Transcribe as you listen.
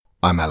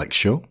I'm Alex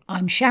Shaw.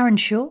 I'm Sharon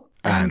Shaw.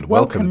 And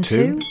welcome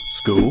to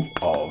School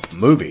of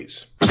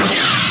Movies.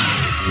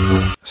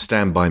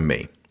 Stand By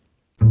Me.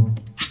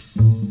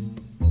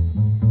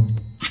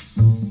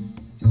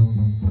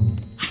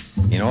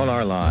 In all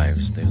our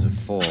lives, there's a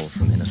fall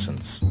from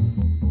innocence.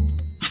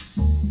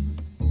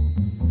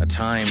 A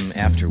time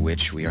after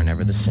which we are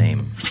never the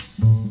same.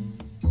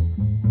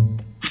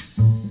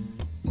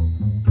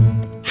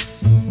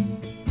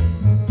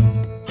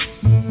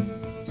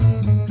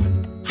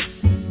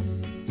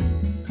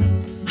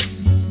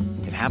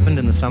 It happened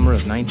in the summer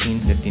of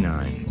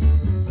 1959.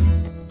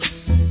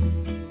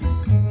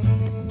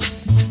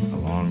 A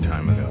long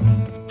time ago.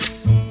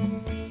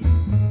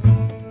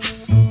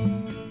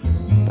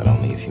 But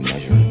only if you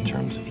measure it in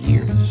terms of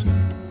years.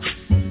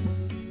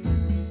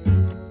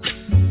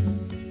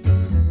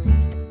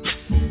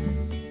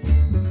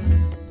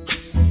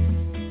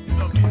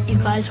 You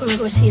guys want to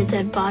go see a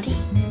dead body?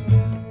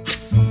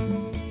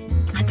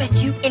 I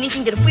bet you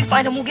anything that if we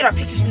find him, we'll get our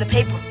pictures in the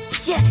paper.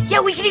 Yeah,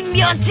 we can even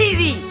be on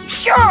TV.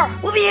 Sure,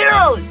 we'll be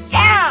heroes.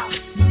 Yeah.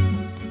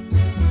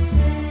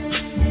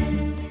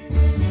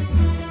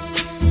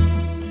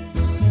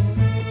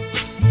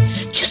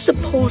 Just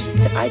supposing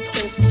that I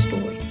told the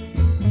story.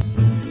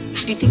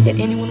 Do you think that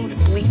anyone would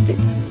have believed it?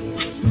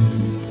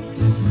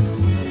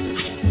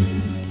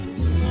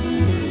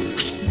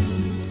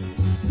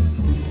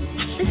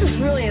 This is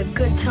really a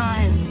good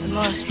time. The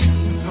most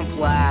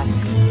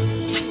blast.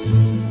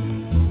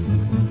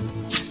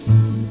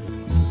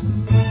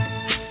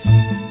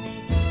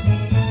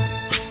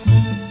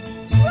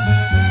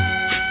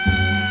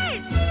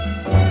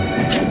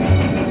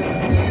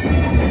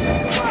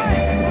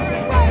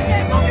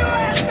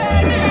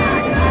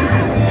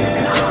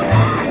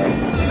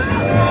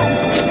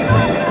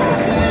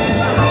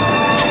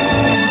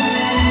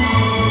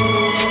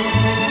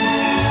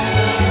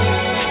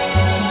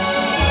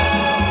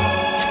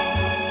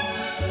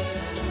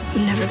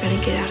 I'm never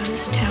gonna get out of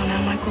this town,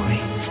 am I, boy?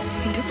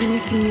 You can do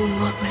anything you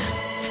want, man.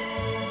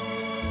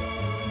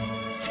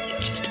 I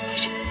just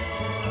wish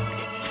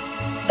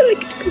that I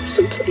could go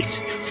someplace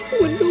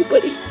where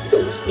nobody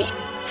knows me.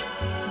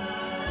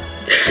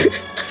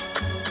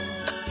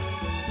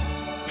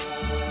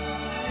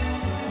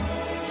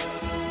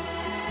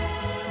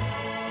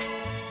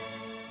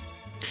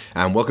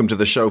 And welcome to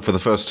the show for the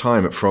first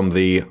time from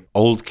the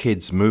Old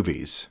Kids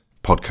Movies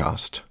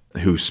podcast,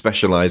 who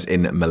specialise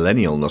in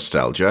millennial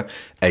nostalgia,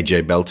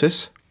 AJ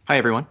Beltis. Hi,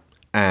 everyone.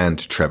 And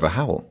Trevor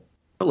Howell.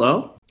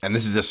 Hello. And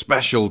this is a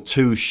special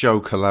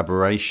two-show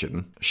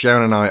collaboration.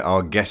 Sharon and I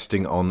are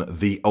guesting on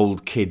the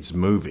Old Kids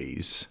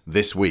Movies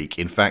this week.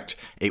 In fact,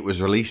 it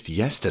was released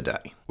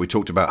yesterday. We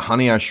talked about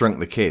Honey, I Shrunk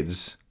the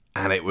Kids,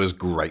 and it was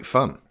great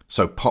fun.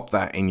 So pop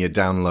that in your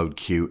download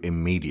queue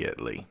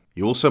immediately.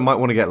 You also might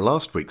want to get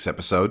last week's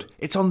episode.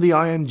 It's on the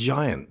Iron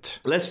Giant.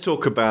 Let's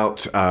talk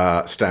about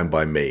Stand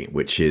By Me,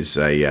 which is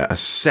a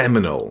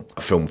seminal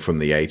film from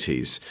the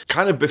 80s.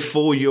 Kind of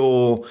before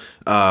your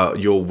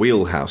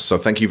wheelhouse. So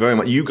thank you very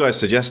much. You guys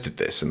suggested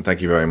this, and thank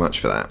you very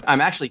much for that.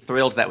 I'm actually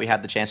thrilled that we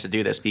had the chance to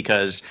do this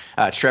because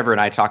Trevor and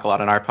I talk a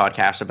lot on our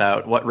podcast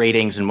about what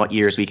ratings and what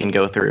years we can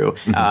go through.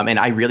 And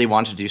I really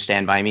wanted to do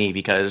Stand By Me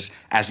because,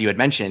 as you had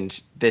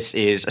mentioned, this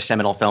is a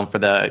seminal film for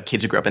the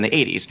kids who grew up in the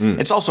 80s.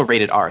 It's also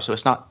rated R, so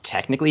it's not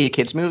technically a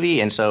kids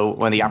movie, and so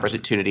when the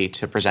opportunity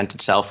to present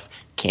itself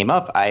came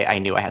up, I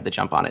knew I had to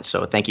jump on it.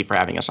 So thank you for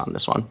having us on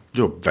this one.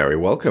 You're very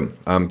welcome.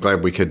 I'm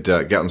glad we could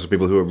get on some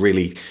people who are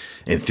really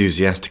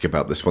enthusiastic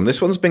about this one.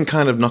 This one's been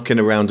kind of knocking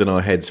around in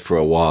our heads for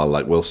a while.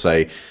 Like, we'll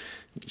say,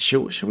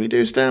 should we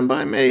do Stand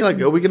By Me? Like,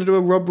 are we going to do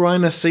a Rob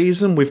Reiner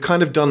season? We've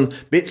kind of done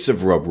bits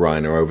of Rob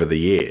Reiner over the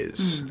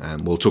years,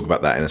 and we'll talk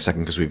about that in a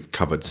second because we've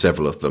covered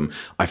several of them.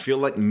 I feel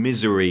like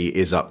Misery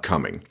is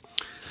upcoming.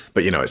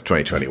 But, you know, it's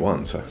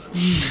 2021, so...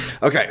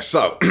 Okay,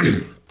 so...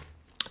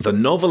 The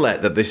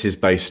novelette that this is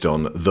based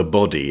on, The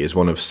Body, is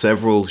one of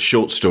several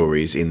short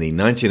stories in the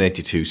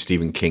 1982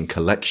 Stephen King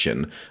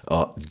collection,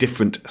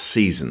 Different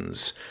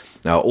Seasons.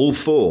 Now, all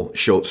four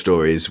short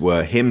stories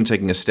were him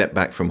taking a step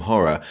back from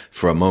horror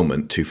for a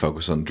moment to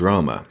focus on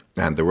drama.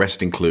 And the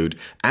rest include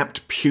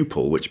Apt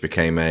Pupil, which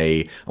became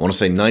a, I want to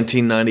say,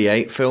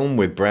 1998 film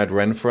with Brad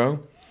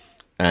Renfro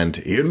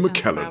and Ian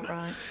McKellen.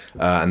 Right.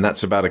 And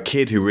that's about a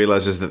kid who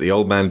realizes that the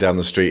old man down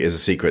the street is a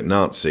secret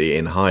Nazi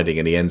in hiding,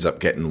 and he ends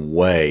up getting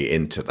way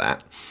into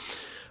that.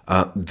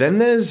 Then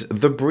there's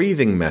The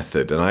Breathing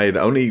Method, and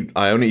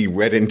I only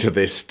read into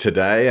this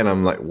today, and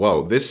I'm like,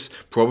 whoa, this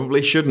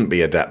probably shouldn't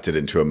be adapted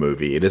into a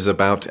movie. It is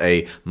about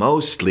a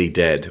mostly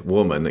dead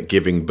woman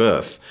giving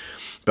birth.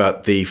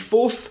 But the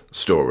fourth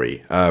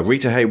story,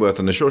 Rita Hayworth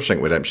and the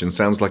Shawshank Redemption,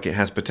 sounds like it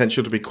has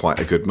potential to be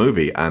quite a good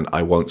movie, and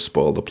I won't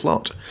spoil the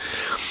plot.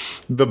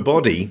 The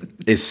Body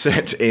is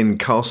set in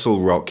Castle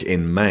Rock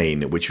in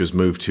Maine, which was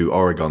moved to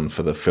Oregon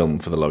for the film,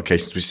 for the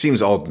locations, which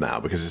seems odd now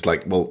because it's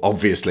like, well,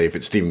 obviously if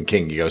it's Stephen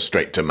King, you go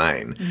straight to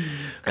Maine.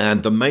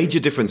 And the major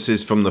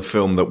differences from the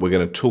film that we're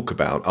going to talk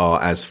about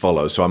are as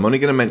follows. So I'm only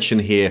going to mention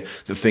here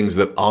the things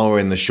that are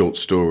in the short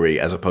story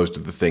as opposed to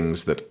the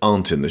things that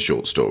aren't in the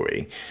short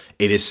story.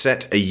 It is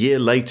set a year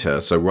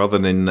later, so rather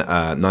than in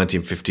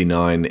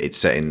 1959, it's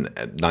set in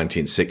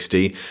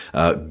 1960.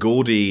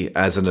 Gordy,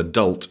 as an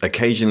adult,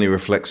 occasionally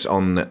reflects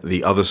on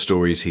the other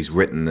stories he's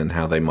written and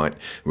how they might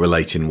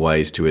relate in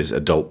ways to his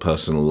adult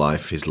personal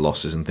life, his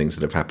losses and things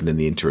that have happened in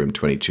the interim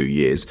 22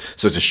 years.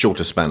 So it's a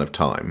shorter span of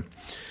time.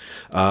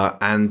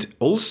 And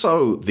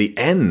also the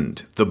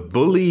end. The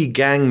bully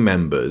gang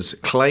members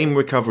claim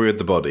recovery of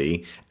the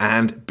body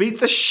and beat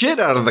the shit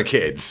out of the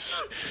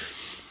kids.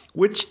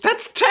 Which,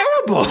 that's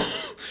terrible.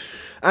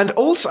 And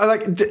also,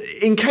 like,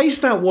 in case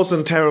that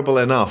wasn't terrible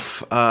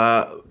enough,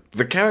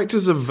 the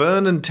characters of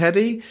Vern and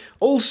Teddy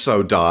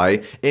also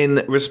die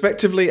in,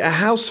 respectively, a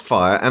house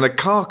fire and a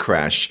car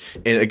crash,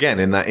 in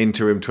that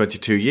interim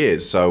 22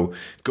 years. So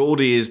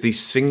Gordy is the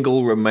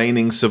single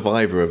remaining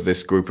survivor of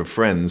this group of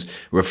friends,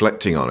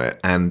 reflecting on it.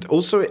 And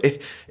also,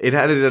 it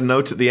added a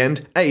note at the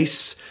end,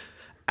 Ace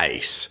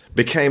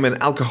became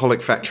an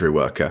alcoholic factory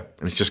worker.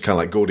 And it's just kind of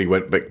like Gordy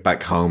went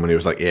back home and he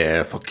was like,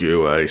 yeah, fuck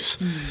you, Ace.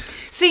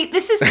 See,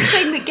 this is the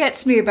thing that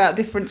gets me about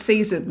different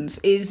seasons,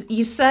 is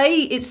you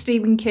say it's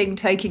Stephen King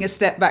taking a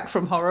step back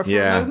from horror for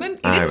a moment.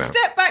 He didn't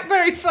step back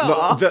very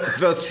far.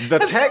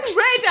 The text...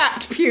 Red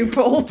Act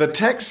pupil. The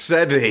text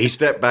said that he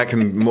stepped back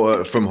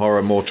from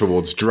horror more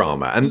towards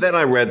drama. And then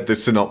I read the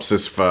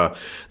synopsis for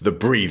The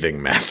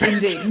Breathing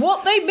Method. Indeed.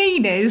 What they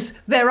mean is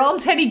there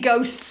aren't any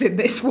ghosts in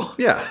this one.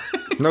 Yeah.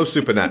 No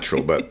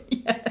supernatural, but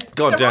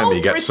God damn,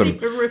 you get some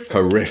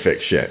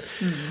horrific shit.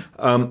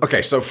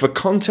 Okay, so for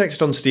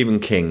context on Stephen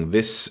King,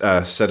 this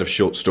set of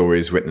short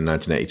stories written in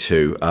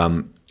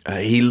 1982,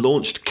 he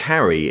launched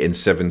Carrie in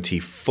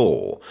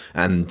 1974,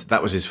 and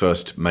that was his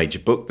first major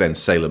book, then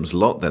Salem's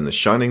Lot, then The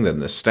Shining, then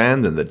The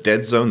Stand, then The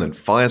Dead Zone, then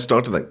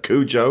Firestarter, then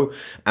Cujo,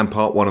 and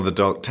part 1 of The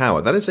Dark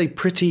Tower. That is a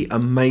pretty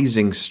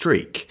amazing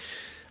streak.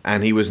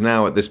 And he was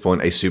now, at this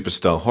point, a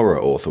superstar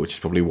horror author, which is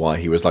probably why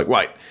he was like,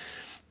 right,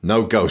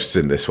 no ghosts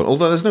in this one.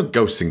 Although there's no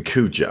ghosts in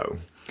Cujo.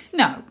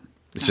 No.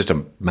 It's just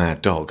a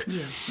mad dog.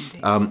 Yes,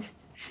 indeed.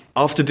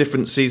 After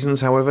different seasons,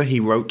 however, he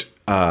wrote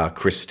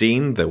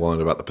Christine, the one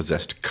about the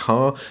possessed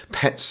car,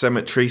 Pet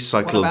Sematary,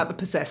 What about the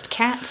possessed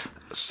cat?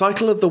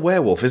 Cycle of the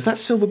Werewolf. Is that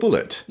Silver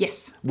Bullet?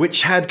 Yes.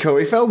 Which had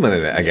Corey Feldman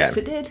in it again. Yes,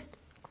 it did.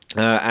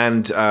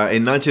 And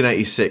in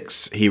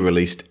 1986, he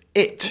released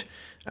It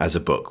as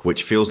a book,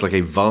 which feels like a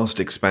vast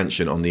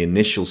expansion on the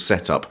initial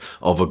setup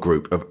of a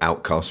group of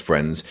outcast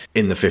friends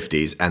in the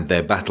 50s and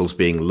their battles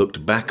being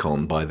looked back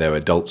on by their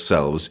adult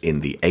selves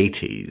in the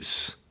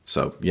 80s.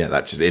 So, yeah,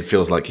 it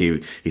feels like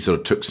he sort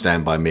of took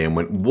Stand By Me and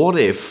went, what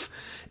if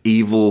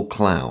Evil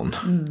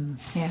Clown?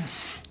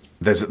 Yes.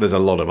 There's a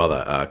lot of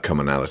other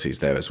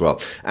commonalities there as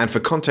well. And for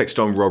context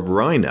on Rob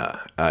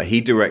Reiner, he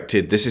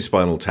directed This Is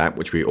Spinal Tap,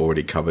 which we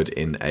already covered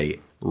in a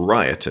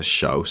Riotous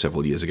show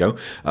several years ago.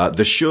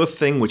 The Sure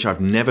Thing, which I've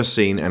never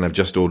seen and I've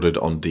just ordered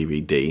on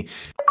DVD.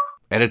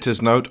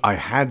 Editor's note, I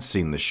had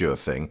seen The Sure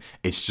Thing,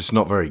 it's just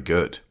not very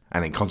good.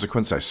 And in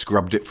consequence, I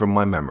scrubbed it from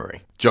my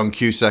memory. John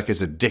Cusack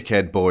is a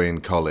dickhead boy in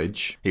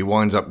college. He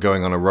winds up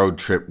going on a road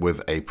trip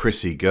with a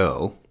prissy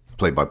girl,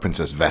 played by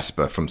Princess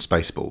Vespa from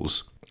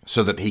Spaceballs,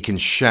 so that he can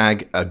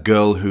shag a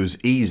girl who's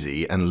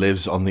easy and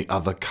lives on the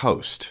other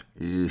coast.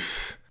 Ugh.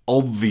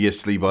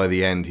 Obviously, by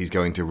the end, he's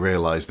going to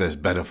realise there's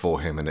better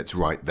for him and it's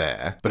right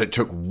there. But it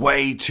took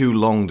way too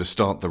long to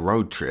start the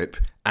road trip,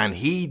 and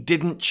he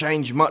didn't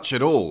change much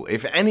at all.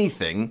 If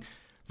anything,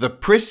 the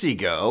prissy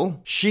girl,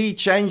 she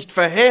changed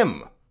for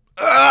him.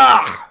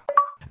 Ugh!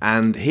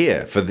 And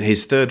here, for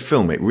his third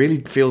film, it really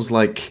feels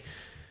like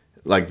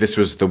this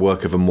was the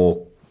work of a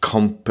more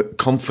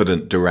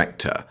confident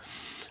director.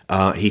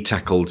 He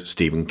tackled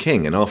Stephen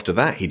King, and after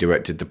that he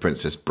directed The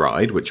Princess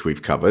Bride, which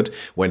we've covered,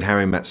 When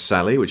Harry Met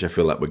Sally, which I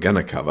feel like we're going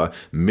to cover,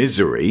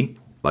 Misery,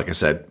 like I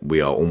said,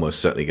 we are almost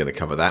certainly going to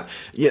cover that.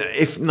 Yeah,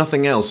 if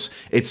nothing else,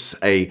 it's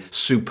a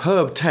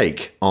superb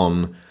take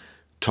on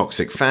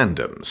toxic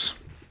fandoms.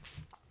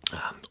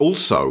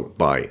 Also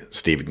by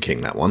Stephen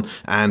King, that one,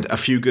 and A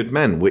Few Good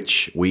Men,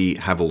 which we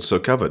have also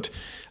covered.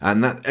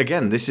 And that,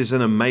 again, this is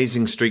an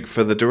amazing streak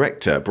for the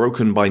director,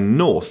 broken by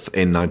North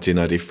in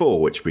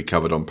 1994, which we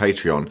covered on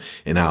Patreon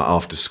in our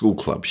After School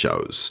Club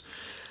shows.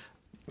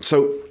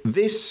 So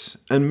this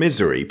and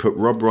Misery put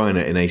Rob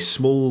Reiner in a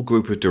small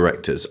group of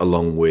directors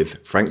along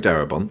with Frank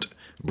Darabont,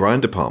 Brian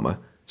De Palma,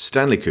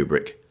 Stanley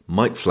Kubrick,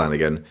 Mike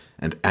Flanagan,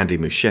 and Andy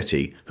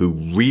Muschietti, who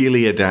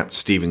really adapt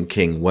Stephen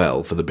King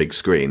well for the big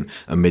screen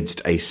amidst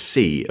a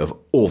sea of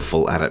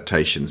awful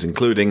adaptations,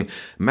 including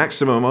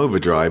Maximum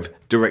Overdrive,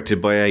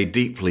 directed by a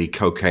deeply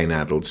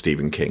cocaine-addled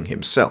Stephen King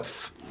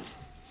himself.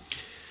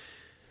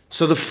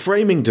 So the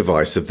framing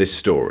device of this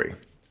story,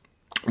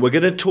 we're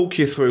going to talk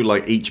you through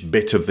like each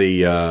bit of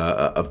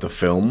the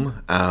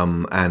film,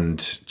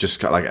 and just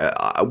kind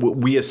of like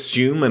we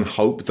assume and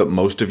hope that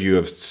most of you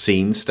have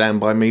seen Stand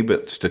By Me,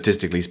 but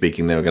statistically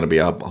speaking, there are going to be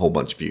a whole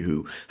bunch of you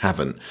who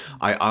haven't.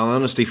 I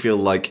honestly feel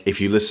like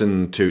if you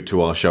listen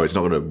to our show, it's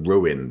not going to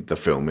ruin the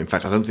film. In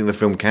fact, I don't think the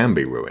film can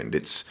be ruined.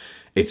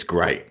 It's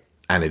great,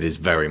 and it is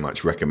very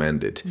much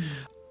recommended.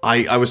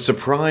 I was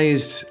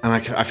surprised, and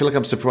I feel like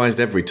I'm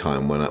surprised every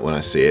time when I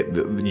see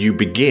it. You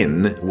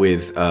begin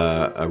with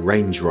a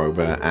Range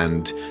Rover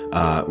and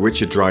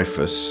Richard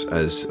Dreyfuss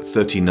as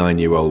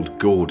 39-year-old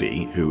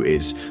Gordy, who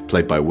is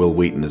played by Will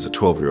Wheaton as a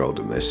 12-year-old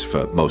in this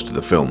for most of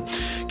the film,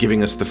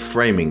 giving us the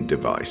framing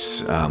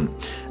device.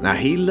 Now,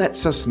 he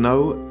lets us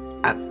know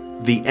at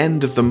the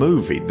end of the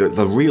movie,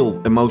 the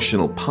real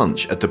emotional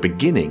punch at the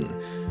beginning.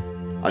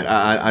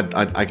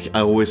 I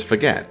always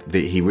forget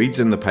that he reads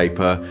in the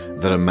paper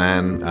that a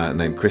man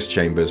named Chris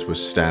Chambers was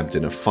stabbed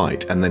in a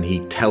fight, and then he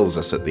tells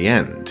us at the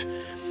end.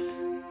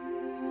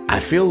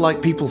 I feel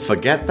like people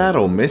forget that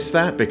or miss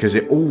that because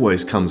it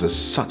always comes as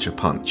such a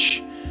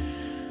punch.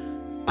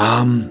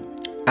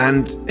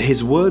 And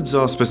his words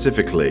are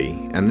specifically,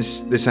 and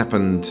this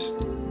happened.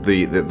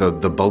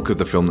 The bulk of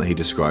the film that he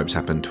describes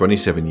happened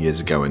 27 years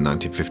ago in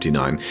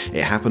 1959.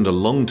 It happened a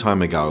long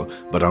time ago,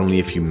 but only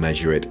if you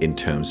measure it in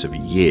terms of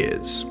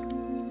years.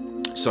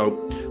 So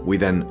we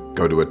then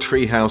go to a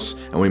treehouse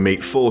and we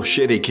meet 4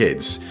 shitty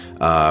kids.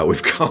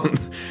 We've got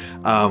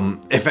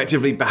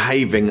effectively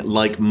behaving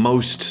like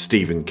most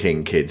Stephen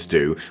King kids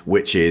do,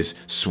 which is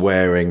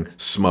swearing,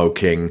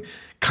 smoking,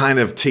 kind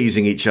of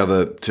teasing each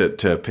other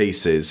to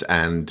pieces,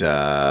 and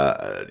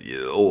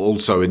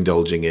also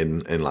indulging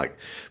in like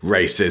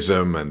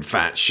racism and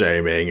fat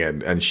shaming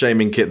and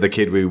shaming the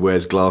kid who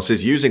wears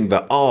glasses, using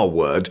the R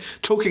word,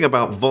 talking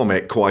about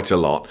vomit quite a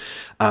lot,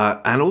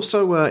 and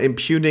also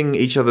impugning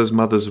each other's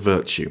mother's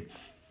virtue.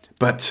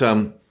 But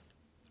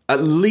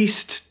at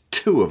least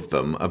 2 of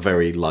them are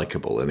very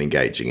likable and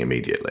engaging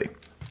immediately.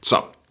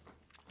 So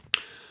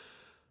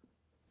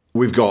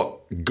we've got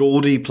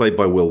Gordy, played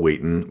by Will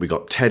Wheaton. We've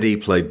got Teddy,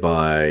 played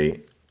by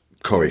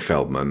Corey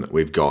Feldman.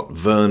 We've got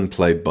Vern,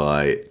 played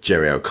by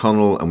Jerry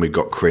O'Connell. And we've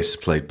got Chris,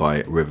 played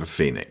by River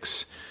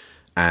Phoenix.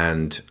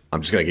 And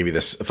I'm just going to give you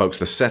this, folks,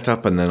 the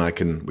setup, and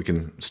then we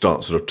can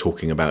start sort of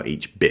talking about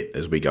each bit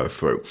as we go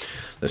through.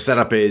 The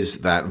setup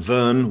is that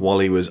Vern, while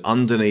he was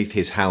underneath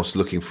his house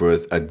looking for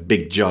a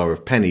big jar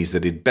of pennies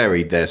that he'd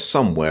buried there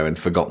somewhere and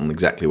forgotten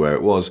exactly where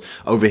it was,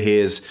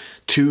 overhears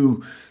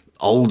 2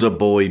 older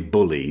boy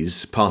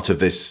bullies, part of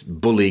this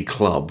bully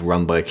club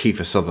run by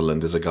Kiefer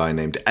Sutherland as a guy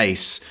named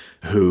Ace,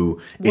 one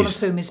of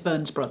whom is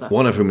Vern's brother.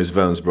 One of whom is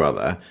Vern's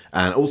brother,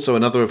 and also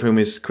another of whom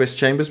is Chris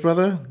Chambers'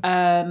 brother?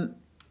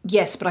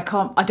 Yes, but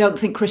I don't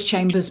think Chris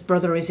Chambers'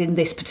 brother is in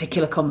this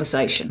particular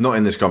conversation. Not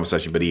in this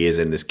conversation, but he is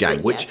in this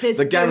gang, which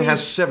the gang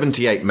has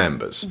 78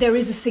 members. There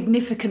is a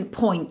significant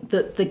point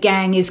that the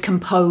gang is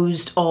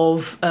composed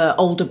of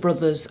older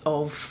brothers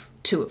of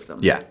 2 of them.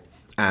 Yeah.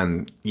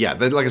 And yeah,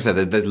 like I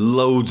said, there's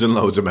loads and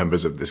loads of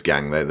members of this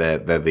gang.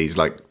 They're these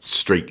like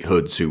street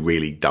hoods who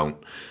really don't.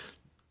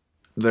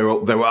 They're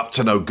up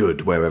to no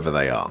good wherever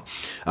they are.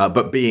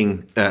 But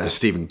being a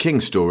Stephen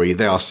King story,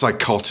 they are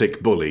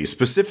psychotic bullies.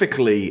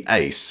 Specifically,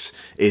 Ace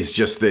is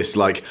just this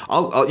like,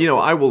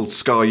 I will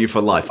scar you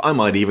for life. I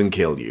might even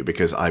kill you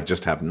because I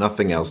just have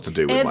nothing else to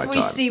do with my time.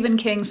 Every Stephen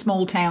King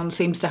small town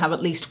seems to have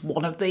at least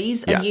one of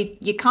these, and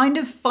you kind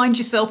of find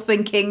yourself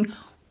thinking,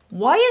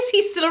 why is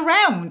he still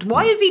around?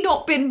 Why has he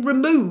not been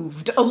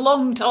removed a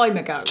long time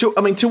ago?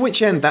 To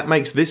which end that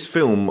makes this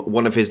film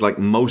one of his like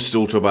most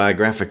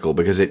autobiographical,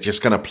 because it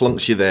just kind of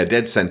plunks you there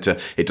dead center.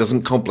 It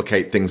doesn't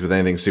complicate things with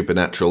anything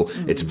supernatural.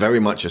 It's very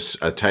much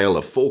a tale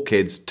of 4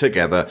 kids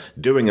together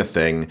doing a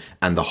thing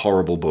and the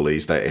horrible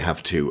bullies they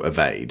have to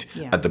evade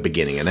at the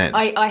beginning and end.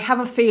 I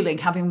have a feeling,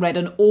 having read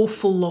an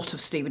awful lot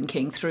of Stephen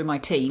King through my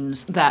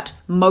teens, that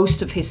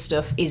most of his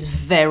stuff is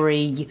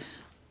very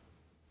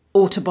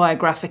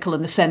autobiographical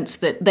in the sense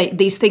that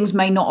these things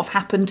may not have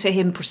happened to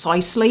him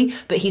precisely,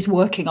 but he's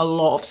working a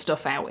lot of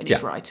stuff out in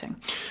his writing.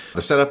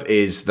 The setup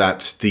is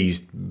that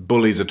these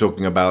bullies are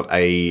talking about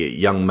a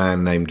young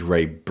man named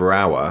Ray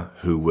Brower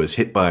who was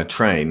hit by a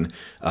train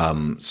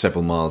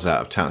several miles out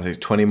of town.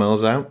 20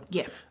 miles out?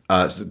 Yeah.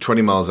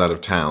 20 miles out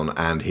of town,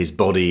 and his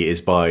body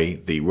is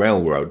by the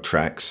railroad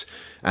tracks.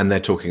 And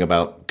they're talking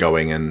about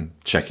going and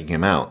checking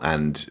him out.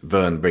 And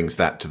Vern brings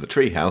that to the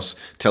treehouse,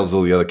 tells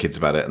all the other kids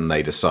about it, and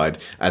they decide,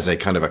 as a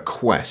kind of a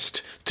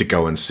quest, to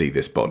go and see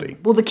this body.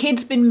 Well, the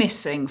kid's been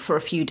missing for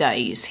a few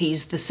days.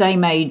 He's the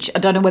same age. I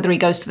don't know whether he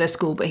goes to their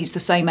school, but he's the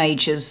same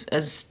age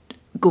as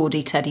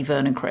Gordy, Teddy,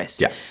 Vern, and Chris.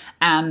 Yeah.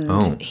 And I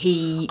thought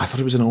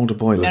he was an older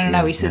boy.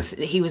 No, he says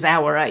he was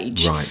our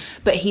age. Right.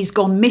 But he's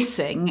gone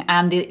missing,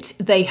 and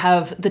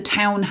the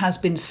town has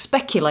been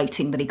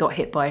speculating that he got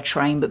hit by a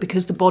train, but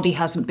because the body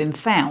hasn't been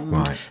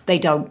found, they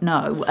don't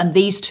know. And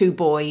these 2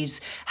 boys,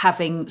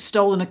 having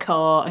stolen a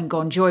car and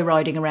gone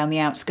joyriding around the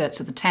outskirts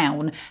of the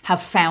town,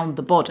 have found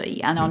the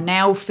body and are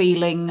now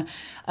feeling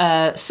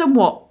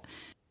somewhat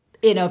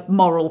in a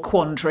moral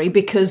quandary,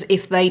 because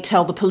if they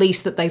tell the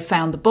police that they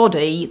found the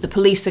body, the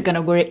police are going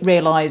to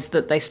realise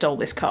that they stole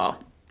this car.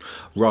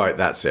 Right,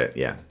 that's it.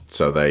 Yeah.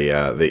 So they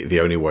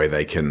the only way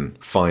they can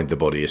find the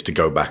body is to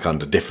go back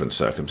under different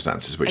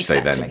circumstances, which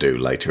they then do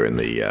later in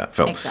the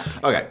film. Exactly.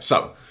 Okay,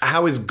 so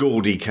how is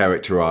Gordy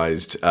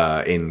characterized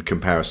in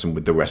comparison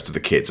with the rest of the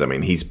kids? I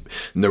mean, he's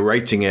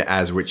narrating it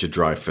as Richard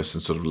Dreyfuss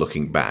and sort of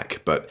looking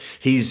back, but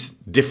he's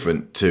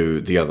different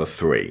to the other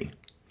three.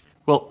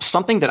 Well,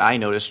 something that I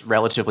noticed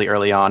relatively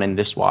early on in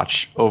this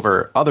watch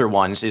over other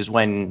ones is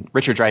when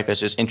Richard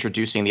Dreyfuss is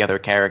introducing the other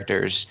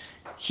characters,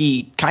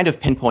 he kind of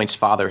pinpoints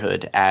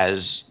fatherhood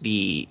as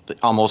the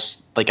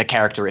almost like a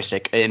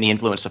characteristic in the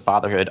influence of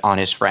fatherhood on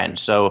his friend.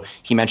 So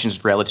he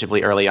mentions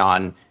relatively early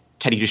on,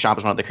 Teddy Duchamp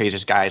was one of the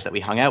craziest guys that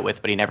we hung out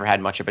with, but he never had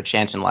much of a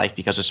chance in life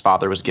because his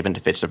father was given to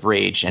fits of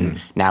rage.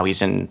 And now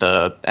he's in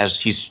the, as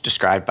he's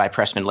described by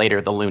Pressman later,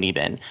 the loony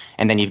bin.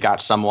 And then you've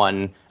got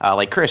someone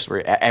like Chris,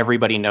 where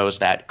everybody knows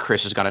that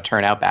Chris is going to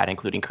turn out bad,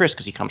 including Chris,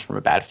 because he comes from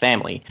a bad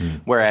family.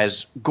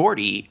 Whereas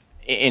Gordy,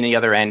 in the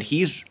other end,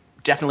 he's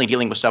definitely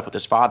dealing with stuff with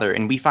his father,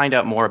 and we find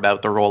out more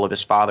about the role of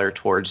his father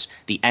towards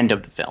the end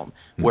of the film.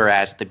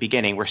 Whereas at the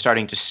beginning, we're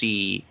starting to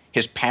see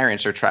his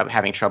parents are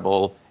having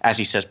trouble, as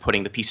he says,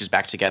 putting the pieces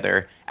back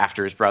together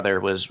after his brother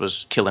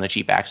was killed in a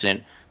Jeep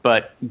accident.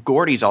 But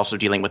Gordy's also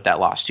dealing with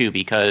that loss too,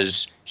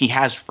 because he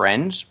has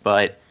friends,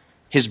 but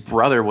his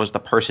brother was the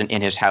person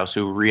in his house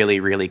who really,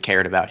 really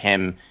cared about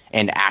him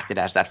and acted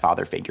as that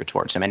father figure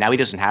towards him. And now he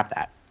doesn't have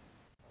that.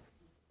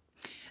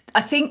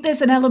 I think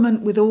there's an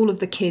element with all of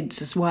the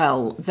kids as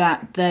well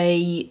that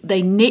they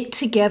knit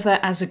together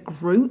as a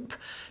group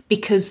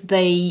because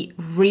they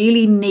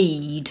really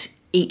need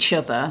each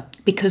other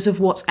because of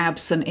what's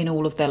absent in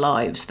all of their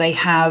lives. They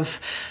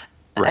have,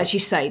 as you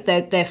say,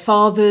 their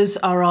fathers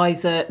are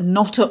either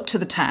not up to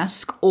the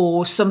task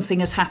or something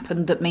has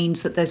happened that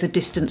means that there's a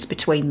distance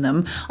between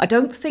them. I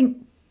don't think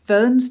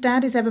Vern's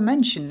dad is ever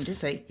mentioned,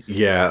 is he?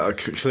 Yeah,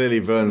 clearly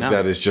Vern's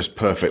dad is just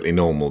perfectly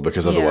normal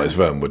because otherwise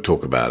Vern would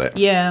talk about it.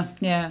 Yeah.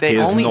 He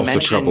is not a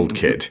troubled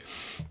kid.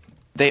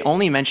 They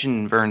only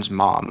mention Vern's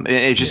mom.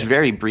 It just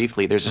very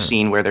briefly, there's a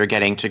scene where they're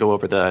getting to go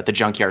over the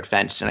junkyard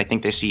fence, and I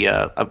think they see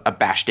a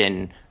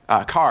bashed-in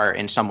car,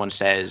 and someone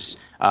says,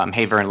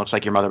 hey, Vern, looks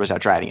like your mother was out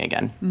driving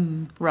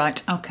again.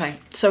 Right, okay.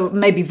 So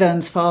maybe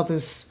Vern's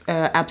father's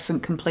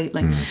absent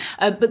completely.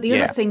 But the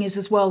other thing is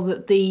as well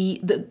that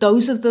that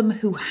those of them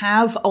who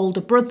have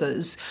older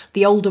brothers,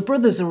 the older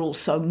brothers are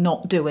also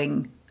not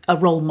doing a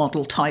role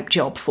model type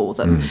job for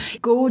them.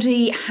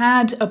 Gordy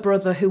had a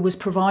brother who was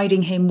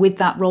providing him with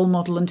that role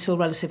model until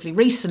relatively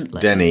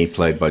recently. Denny,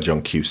 played by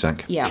John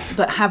Cusack. Yeah,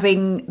 but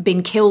having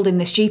been killed in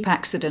this Jeep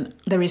accident,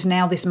 there is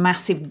now this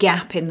massive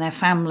gap in their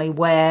family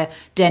where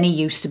Denny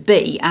used to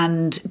be,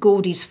 and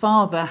Gordy's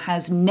father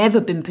has never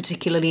been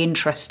particularly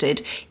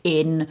interested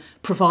in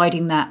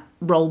providing that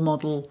role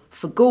model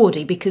for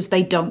Gordy because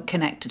they don't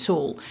connect at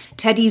all.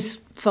 Teddy's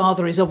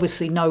father is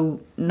obviously no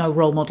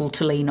role model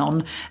to lean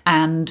on,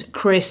 and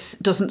Chris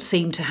doesn't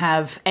seem to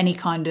have any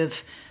kind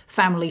of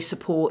family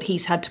support.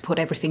 He's had to put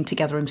everything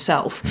together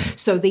himself.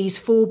 So these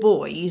four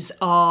boys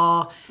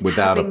are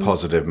without a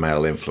positive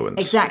male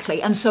influence.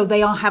 Exactly. And so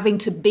they are having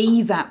to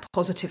be that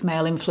positive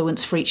male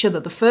influence for each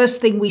other. The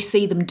first thing we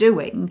see them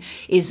doing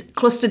is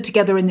clustered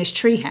together in this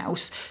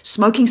treehouse,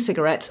 smoking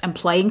cigarettes and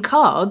playing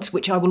cards,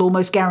 which I will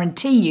almost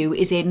guarantee you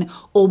is in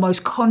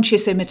almost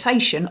conscious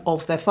imitation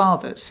of their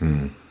fathers.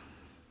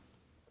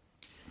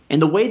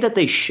 And the way that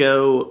they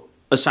show,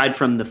 aside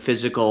from the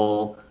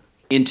physical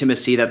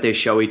intimacy that they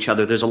show each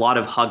other, there's a lot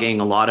of hugging,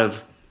 a lot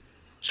of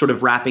sort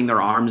of wrapping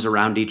their arms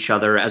around each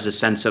other as a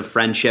sense of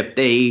friendship.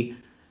 They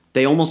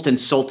almost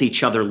insult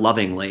each other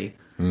lovingly.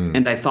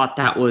 And I thought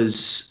that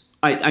was,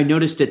 I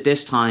noticed it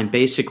this time,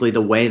 basically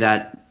the way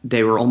that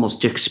they were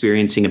almost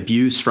experiencing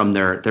abuse from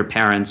their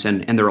parents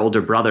and their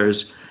older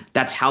brothers.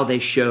 That's how they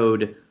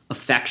showed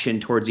affection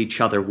towards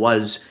each other,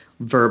 was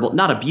verbal,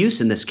 not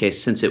abuse in this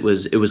case, since it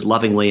was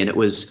lovingly, and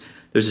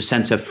there's a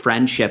sense of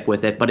friendship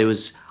with it. But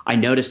I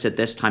noticed at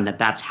this time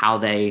that's how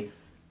they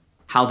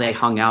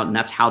hung out, and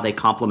that's how they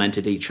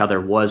complimented each other,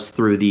 was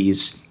through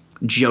these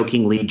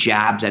jokingly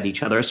jabs at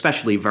each other,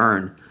 especially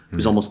Vern,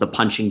 who's almost the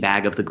punching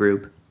bag of the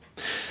group.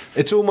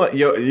 It's almost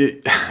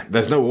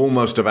there's no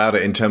almost about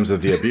it in terms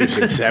of the abuse.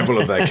 In several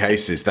of their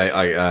cases,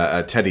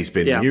 Teddy's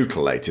been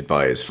mutilated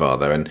by his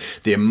father, and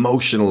the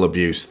emotional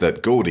abuse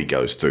that Gordy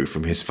goes through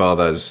from his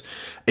father's,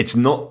 it's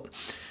not.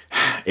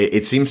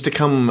 It seems to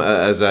come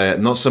as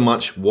not so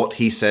much what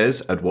he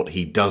says and what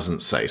he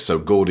doesn't say. So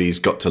Gordy's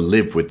got to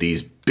live with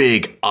these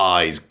big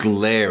eyes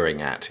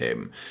glaring at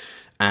him.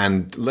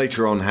 And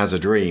later on has a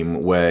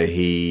dream where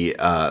he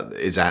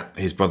is at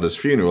his brother's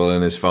funeral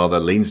and his father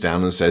leans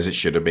down and says, "It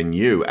should have been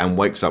you," and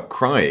wakes up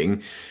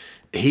crying.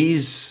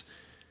 He's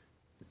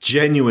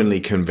genuinely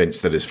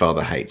convinced that his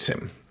father hates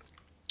him.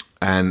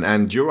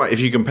 And you're right. If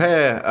you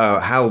compare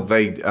how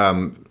they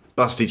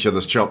bust each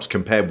other's chops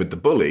compared with the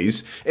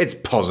bullies, it's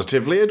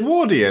positively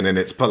Edwardian in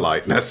its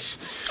politeness.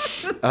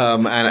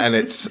 And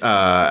it's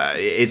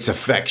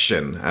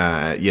affection.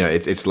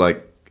 It's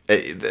like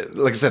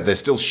I said, they're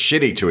still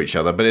shitty to each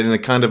other, but in a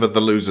kind of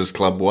the losers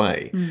club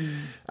way.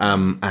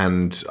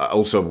 And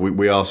also,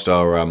 we asked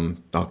our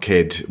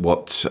kid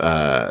what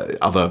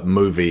other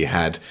movie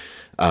had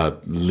a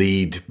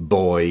lead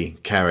boy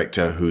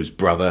character whose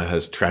brother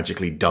has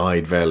tragically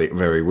died very,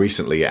 very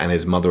recently, and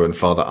his mother and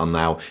father are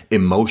now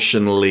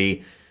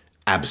emotionally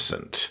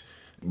absent.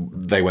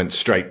 They went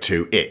straight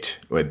to It,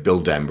 with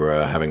Bill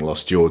Denborough having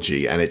lost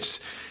Georgie, and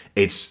it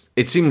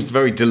seems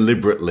very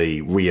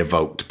deliberately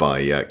re-evoked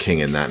by King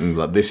in that, and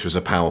like, this was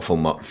a powerful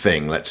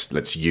thing.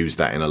 Let's use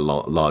that in a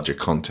larger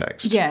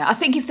context. Yeah, I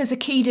think if there's a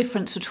key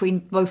difference between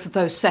both of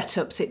those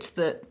setups, it's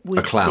that with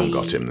a clown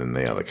got him in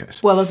the other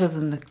case. Well, other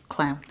than the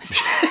clown.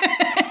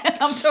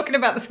 I'm talking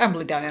about the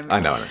family dynamic.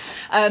 I know.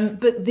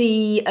 But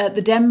the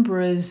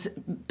Denboroughs,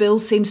 Bill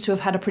seems to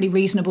have had a pretty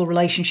reasonable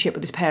relationship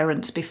with his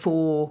parents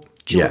before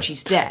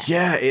Georgie's death.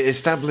 Yeah, it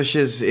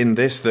establishes in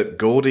this that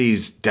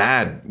Gordy's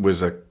dad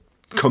was a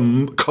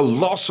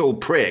colossal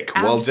prick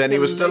while Denny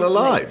was still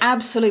alive.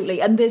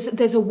 Absolutely. And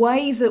there's a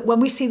way that when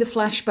we see the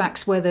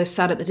flashbacks where they're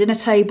sat at the dinner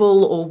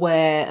table or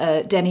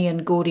where Denny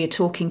and Gordy are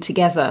talking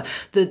together,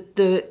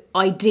 the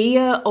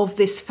idea of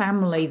this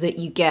family that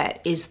you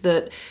get is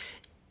that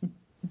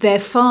their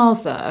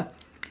father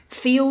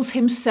feels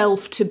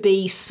himself to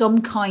be some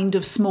kind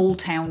of small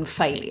town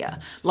failure.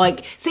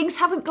 Like, things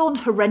haven't gone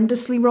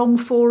horrendously wrong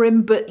for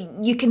him, but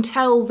you can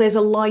tell there's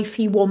a life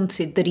he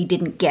wanted that he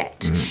didn't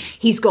get.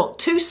 He's got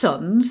 2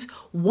 sons.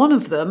 One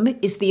of them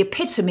is the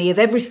epitome of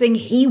everything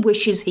he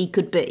wishes he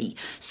could be.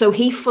 So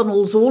he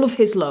funnels all of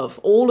his love,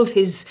 all of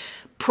his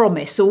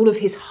promise, all of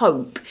his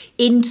hope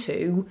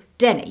into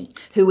Denny,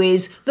 who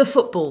is the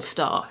football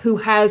star, who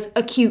has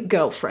a cute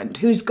girlfriend,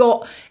 who's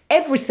got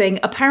everything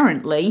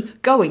apparently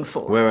going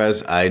for him.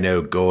 Whereas I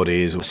know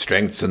Gordy's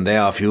strengths and they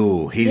are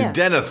few. He's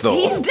Denethor.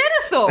 He's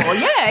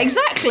Denethor, yeah,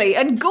 exactly.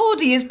 And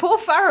Gordy is poor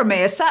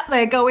Faramir sat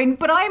there going,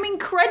 but I'm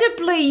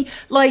incredibly,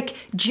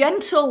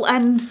 gentle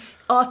and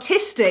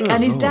artistic,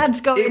 and his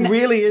dad's going, it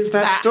really is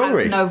that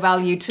story. Has no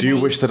value to me. Do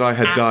you wish that I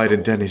had died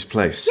in Denny's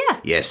place?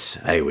 Yeah. Yes,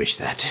 I wish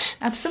that.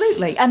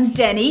 Absolutely. And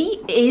Denny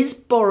is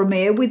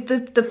Boromir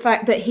with the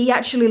fact that he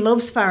actually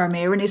loves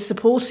Faramir and is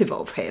supportive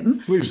of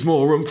him. Leaves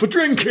more room for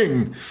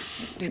drinking.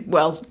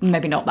 Well,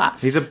 maybe not that.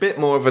 He's a bit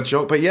more of a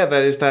jock, but yeah,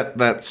 there is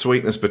that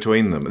sweetness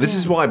between them. This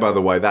is why, by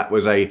the way, that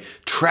was a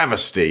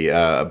travesty,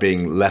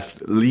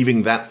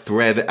 leaving that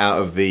thread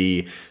out of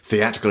the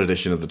theatrical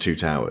edition of The Two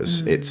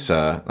Towers. It's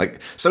so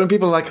many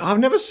people are like, I've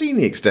never seen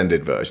the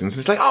extended versions.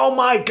 It's like, oh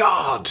my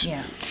God!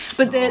 Yeah,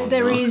 but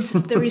there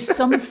is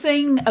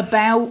something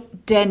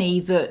about Denny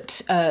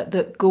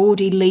that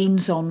Gordy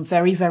leans on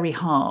very, very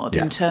hard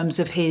in terms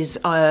of his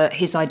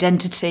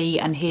identity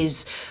and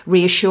his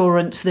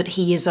reassurance that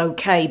he is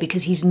okay,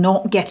 because he's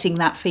not getting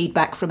that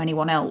feedback from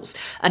anyone else,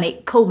 and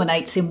it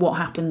culminates in what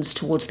happens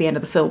towards the end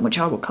of the film, which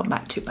I will come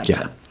back to later.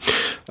 Yeah.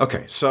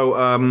 Okay, so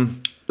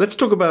let's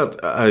talk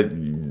about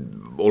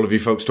all of you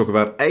folks talk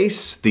about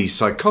Ace, the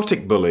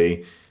psychotic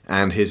bully,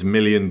 and his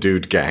million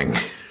dude gang.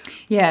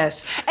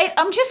 Yes.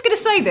 I'm just going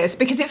to say this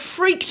because it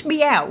freaked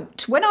me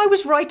out. When I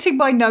was writing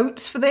my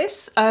notes for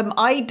this,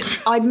 I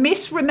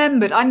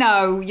misremembered. I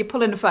know, you're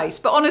pulling a face,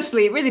 but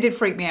honestly, it really did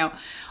freak me out.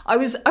 I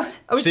was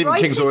Stephen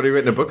King's already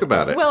written a book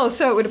about it. Well,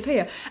 so it would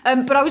appear.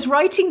 But I was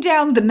writing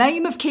down the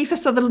name of Kiefer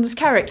Sutherland's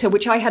character,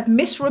 which I had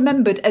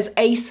misremembered as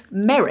Ace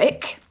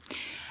Merrick.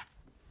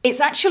 It's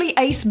actually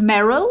Ace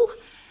Merrill,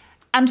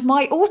 and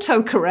my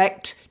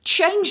autocorrect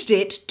changed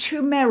it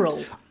to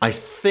Merrill. I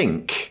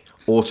think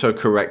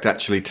autocorrect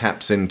actually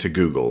taps into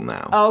Google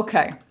now.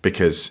 Okay.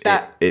 Because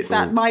that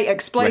might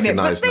explain it.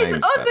 But there's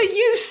other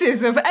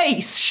uses of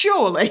Ace,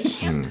 surely.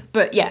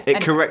 But yeah.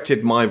 It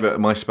corrected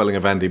my spelling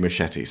of Andy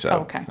Muschietti,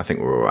 so I think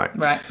we're all right.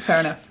 Right,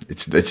 fair enough.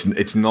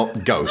 It's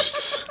not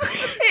ghosts.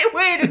 It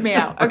weirded me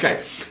out.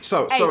 Okay.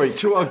 So, sorry,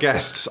 to our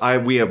guests,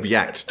 we have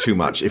yacked too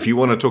much. If you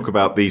want to talk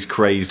about these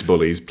crazed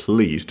bullies,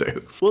 please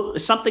do. Well,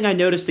 something I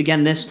noticed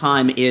again this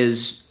time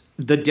is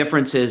the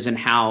differences in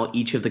how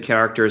each of the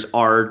characters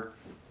are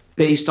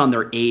based on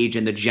their age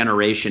and the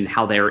generation,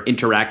 how they're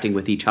interacting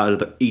with each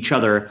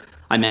other.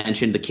 I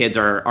mentioned the kids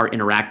are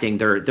interacting,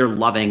 they're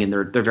loving, and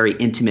they're very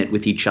intimate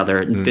with each other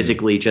and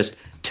physically just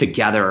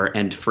together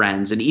and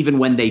friends. And even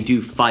when they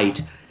do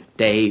fight,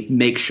 they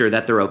make sure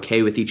that they're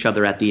okay with each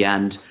other at the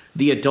end.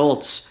 The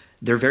adults,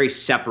 they're very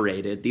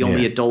separated. The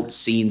only adult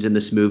scenes in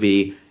this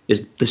movie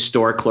is the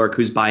store clerk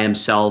who's by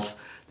himself,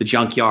 the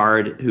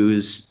junkyard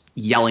who's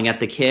yelling at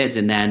the kids,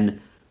 and then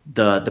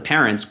the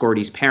parents,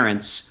 Gordy's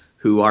parents,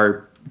 who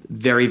are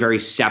very, very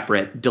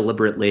separate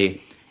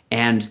deliberately.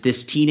 And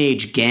this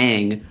teenage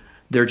gang,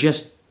 they're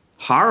just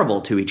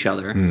horrible to each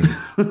other.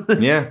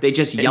 Yeah. They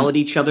just yell at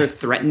each other,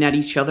 threaten at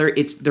each other.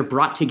 They're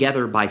brought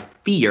together by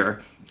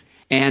fear.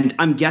 And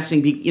I'm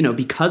guessing,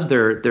 because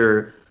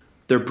they're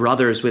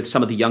brothers with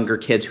some of the younger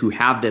kids who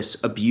have this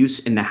abuse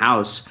in the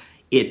house,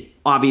 it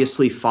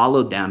obviously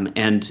followed them.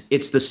 And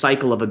it's the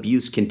cycle of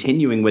abuse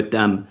continuing with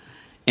them.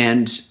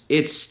 And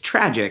it's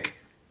tragic.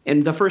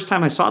 And the first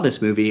time I saw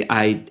this movie,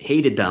 I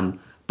hated them.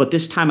 But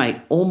this time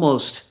I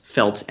almost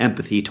felt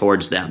empathy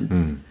towards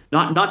them.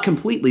 Not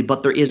completely,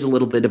 but there is a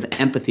little bit of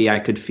empathy I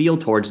could feel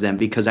towards them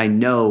because I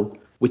know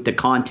with the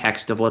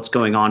context of what's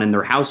going on in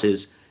their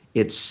houses,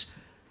 it's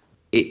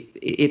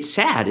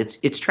sad.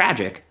 It's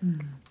tragic.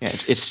 Yeah,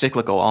 it's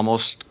cyclical,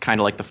 almost kind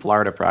of like the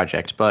Florida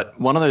Project. But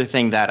one other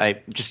thing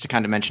that just to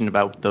kind of mention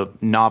about the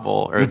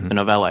novel, or the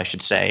novella, I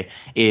should say,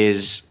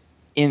 is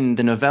in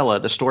the novella,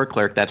 the store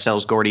clerk that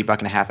sells Gordy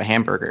 $1.50 a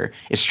hamburger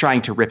is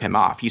trying to rip him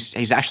off.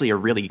 He's actually a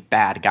really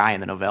bad guy in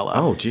the novella.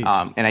 Oh, geez.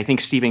 And I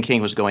think Stephen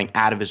King was going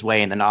out of his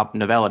way in the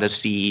novella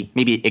to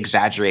maybe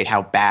exaggerate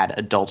how bad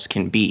adults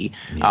can be.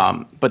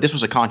 Yeah. But this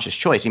was a conscious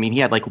choice. I mean, he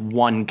had like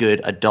one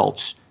good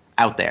adult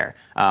out there.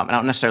 I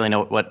don't necessarily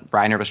know what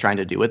Briner was trying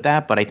to do with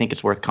that, but I think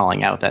it's worth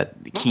calling out that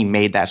he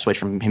made that switch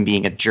from him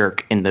being a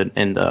jerk in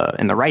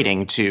the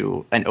writing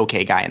to an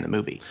okay guy in the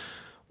movie.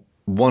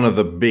 One of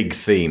the big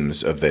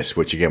themes of this,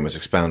 which again was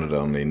expounded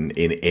on in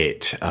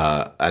It,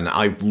 and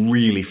I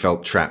really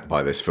felt trapped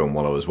by this film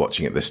while I was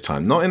watching it this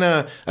time. Not in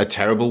a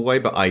terrible way,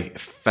 but I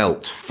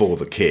felt for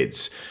the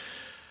kids.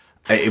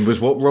 It was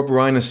what Rob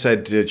Reiner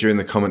said during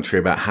the commentary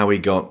about how he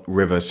got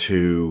River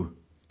to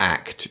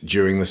act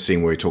during the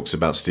scene where he talks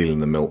about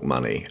stealing the milk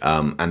money.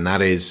 And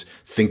that is,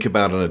 think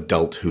about an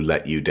adult who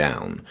let you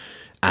down.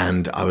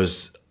 And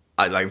that's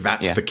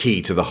the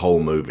key to the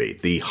whole movie.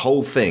 The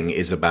whole thing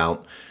is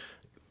about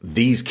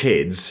these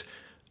kids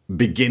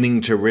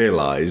beginning to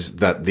realize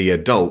that the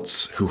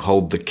adults who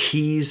hold the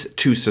keys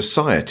to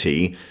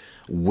society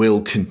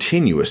will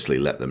continuously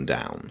let them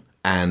down,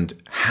 and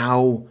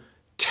how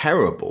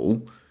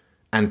terrible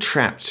and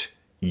trapped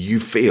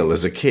you feel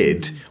as a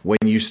kid when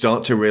you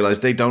start to realize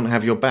they don't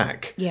have your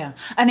back. Yeah.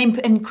 And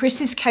in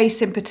Chris's case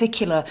in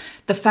particular,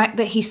 the fact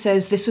that he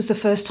says, this was the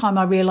first time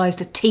I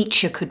realized a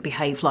teacher could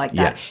behave like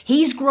that. Yeah.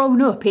 He's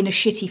grown up in a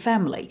shitty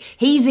family.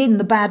 He's in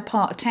the bad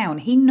part of town.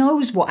 He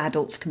knows what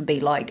adults can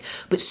be like.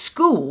 But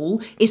school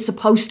is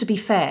supposed to be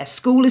fair.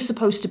 School is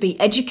supposed to be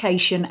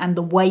education and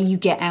the way you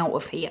get out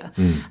of here.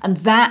 And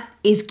that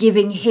is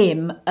giving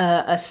him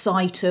a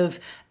sight of,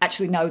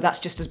 actually, no, that's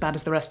just as bad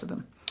as the rest of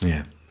them.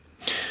 Yeah.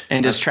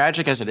 And as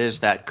tragic as it is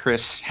that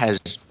Chris has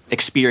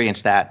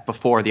experienced that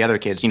before the other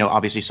kids,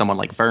 obviously someone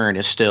like Vern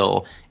is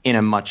still in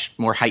a much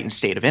more heightened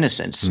state of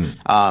innocence.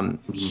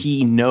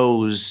 He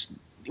knows,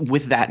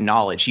 with that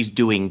knowledge, he's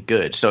doing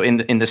good. So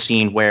in the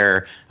scene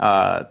where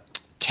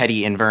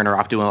Teddy and Vern are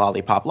off doing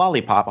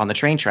lollipop on the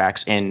train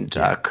tracks, and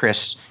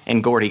Chris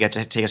and Gordy get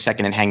to take a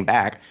second and hang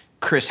back,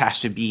 Chris has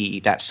to be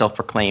that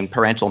self-proclaimed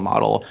parental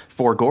model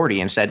for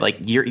Gordy and said, like,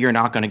 you're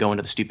not going to go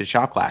into the stupid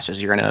shop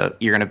classes. You're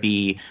gonna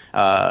be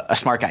a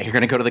smart guy. You're going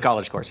to go to the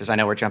college courses. I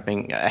know we're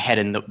jumping ahead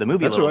in the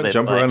movie. That's a little right. bit.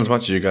 Jump around as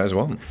much as you guys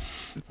want.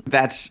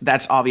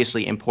 That's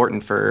obviously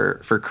important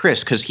for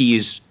Chris, because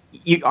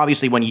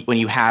obviously when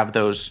you have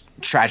those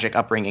tragic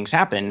upbringings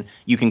happen,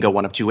 you can go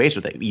one of two ways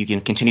with it. You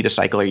can continue the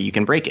cycle, or you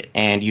can break it.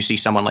 And you see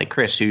someone like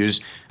Chris,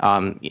 who's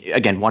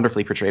again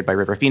wonderfully portrayed by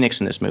River Phoenix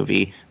in this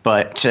movie,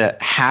 but to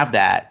have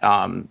that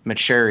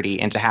maturity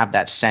and to have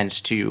that sense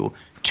to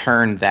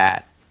turn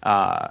that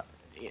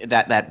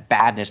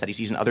badness that he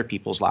sees in other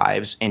people's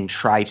lives and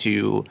try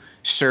to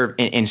serve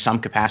in some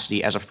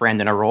capacity as a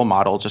friend and a role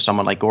model to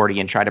someone like Gordy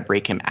and try to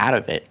break him out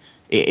of it.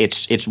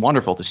 It's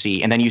wonderful to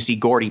see. And then you see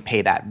Gordy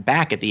pay that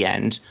back at the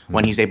end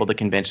when he's able to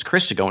convince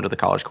Chris to go into the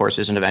college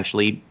courses and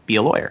eventually be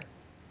a lawyer.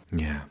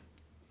 Yeah.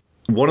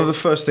 One of the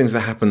first things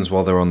that happens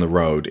while they're on the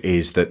road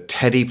is that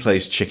Teddy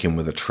plays chicken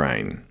with a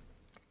train.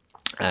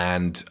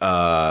 And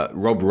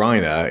Rob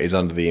Reiner is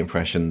under the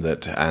impression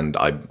that, and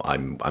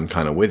I'm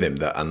kind of with him,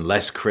 that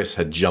unless Chris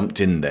had jumped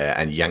in there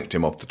and yanked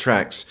him off the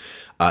tracks,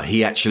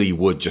 he actually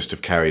would just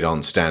have carried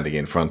on standing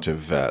in front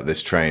of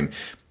this train,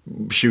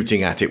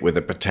 shooting at it with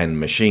a pretend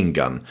machine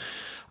gun.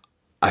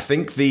 I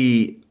think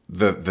the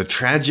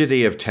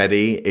tragedy of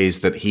Teddy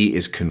is that he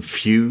is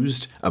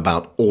confused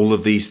about all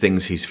of these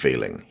things he's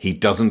feeling. He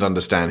doesn't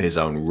understand his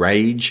own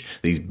rage,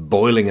 these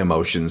boiling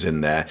emotions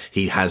in there.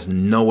 He has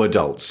no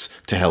adults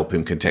to help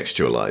him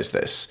contextualize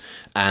this.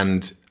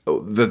 And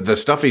the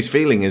stuff he's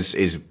feeling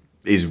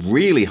is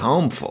really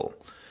harmful.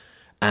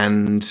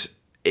 And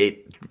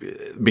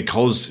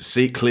because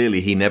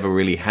clearly he never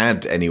really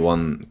had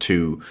anyone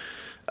to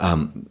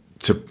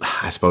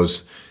I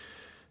suppose,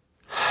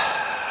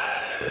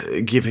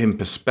 give him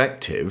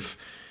perspective.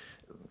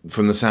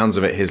 From the sounds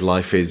of it, his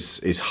life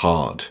is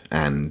hard,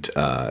 and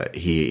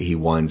he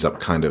winds up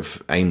kind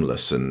of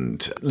aimless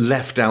and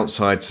left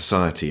outside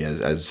society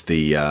as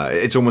the.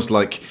 It's almost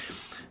like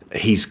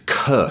he's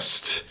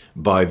cursed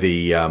by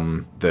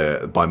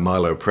by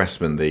Milo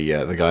Pressman,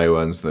 the guy who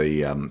owns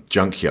the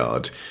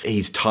junkyard.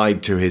 He's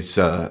tied to his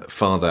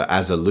father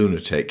as a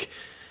lunatic,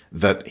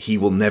 that he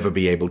will never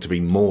be able to be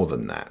more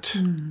than that.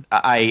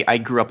 I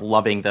grew up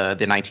loving the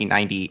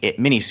 1990 It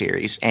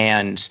miniseries,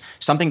 and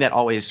something that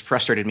always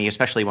frustrated me,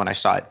 especially when I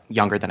saw it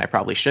younger than I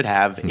probably should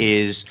have,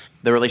 is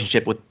the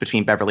relationship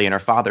between Beverly and her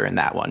father in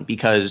that one.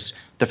 Because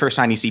the first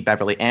time you see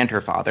Beverly and her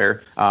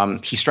father,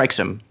 he strikes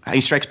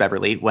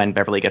Beverly when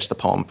Beverly gets the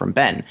poem from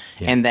Ben.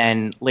 Yeah. And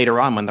then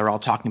later on, when they're all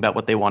talking about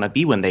what they want to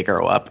be when they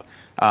grow up,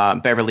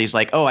 Beverly's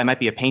like, oh, I might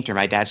be a painter.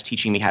 My dad's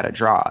teaching me how to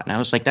draw. And I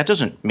was like, that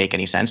doesn't make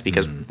any sense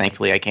because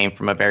thankfully I came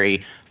from a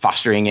very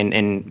fostering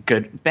and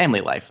good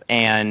family life.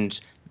 And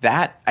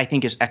that, I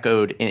think, is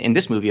echoed in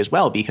this movie as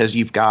well, because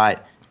you've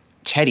got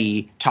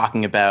Teddy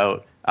talking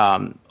about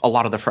a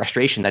lot of the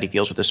frustration that he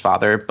feels with his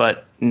father,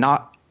 but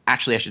not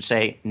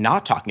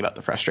talking about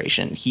the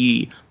frustration.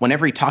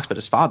 Whenever he talks about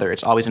his father,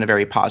 it's always in a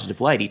very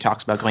positive light. He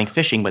talks about going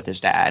fishing with his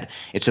dad.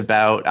 It's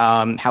about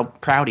how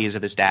proud he is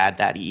of his dad,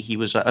 that he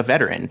was a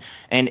veteran.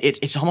 And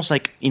it's almost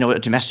like, a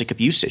domestic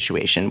abuse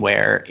situation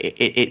where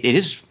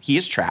he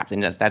is trapped,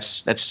 and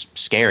that's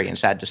scary and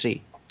sad to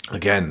see.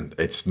 Again,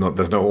 there's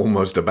no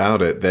almost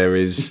about it. There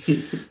is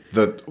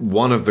that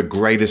one of the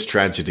greatest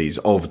tragedies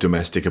of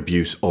domestic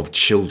abuse of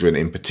children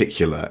in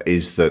particular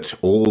is that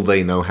all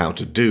they know how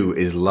to do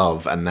is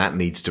love, and that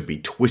needs to be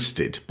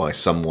twisted by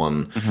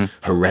someone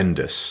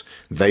horrendous.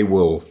 They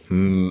will,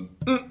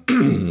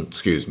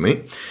 excuse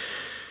me,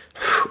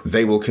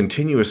 they will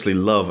continuously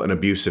love an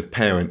abusive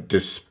parent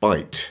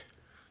despite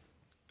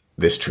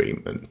this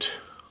treatment.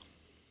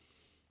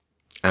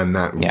 And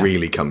that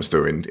really comes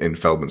through in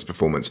Feldman's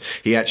performance.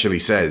 He actually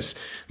says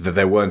that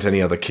there weren't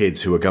any other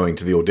kids who were going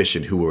to the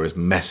audition who were as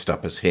messed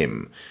up as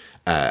him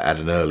at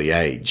an early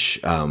age.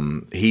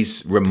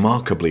 He's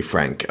remarkably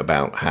frank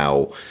about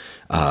how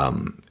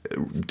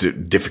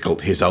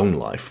difficult his own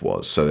life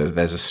was. So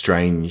there's a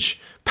strange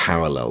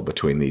parallel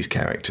between these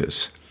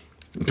characters.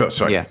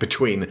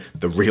 Between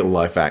the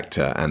real-life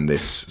actor and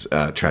this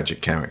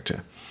tragic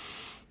character.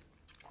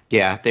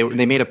 Yeah,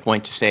 they made a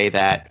point to say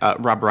that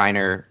Rob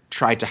Reiner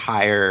tried to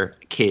hire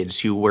kids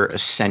who were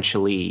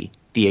essentially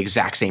the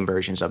exact same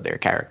versions of their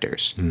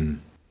characters.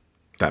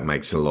 That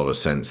makes a lot of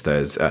sense.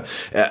 There's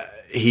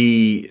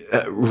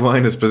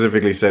Reiner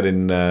specifically said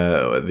in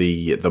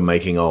the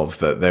making of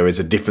that there is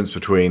a difference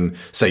between,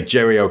 say,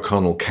 Jerry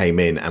O'Connell came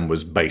in and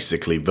was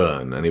basically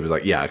Vern, and he was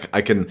like, yeah,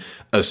 I can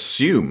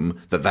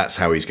assume that that's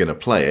how he's going to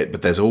play it,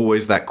 but there's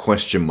always that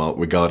question mark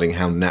regarding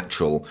how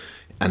natural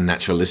and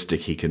naturalistic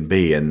he can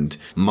be. And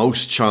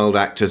most child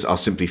actors are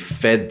simply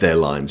fed their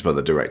lines by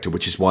the director,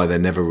 which is why they're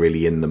never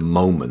really in the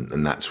moment.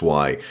 And that's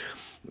why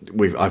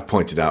I've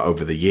pointed out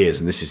over the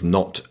years, and this is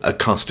not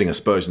casting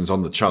aspersions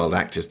on the child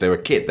actors. They're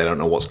a kid. They don't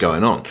know what's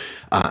going on.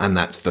 And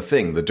that's the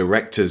thing. The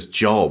director's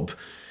job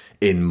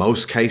in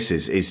most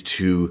cases is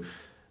to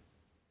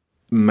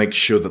make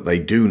sure that they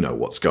do know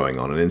what's going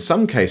on. And in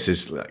some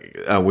cases,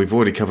 we've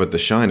already covered The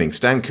Shining.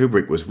 Stan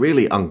Kubrick was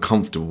really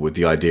uncomfortable with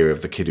the idea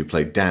of the kid who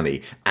played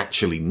Danny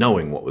actually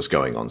knowing what was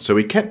going on. So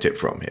he kept it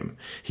from him.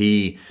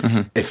 He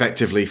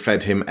effectively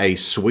fed him a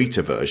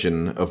sweeter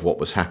version of what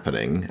was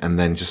happening and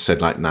then just said,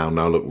 like, now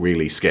look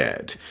really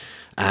scared.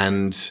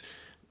 And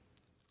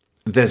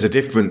there's a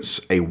difference,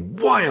 a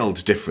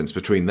wild difference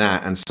between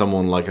that and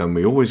someone like, and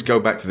we always go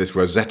back to this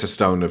Rosetta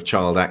Stone of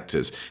child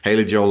actors,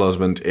 Haley Joel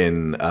Osment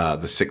in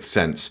The Sixth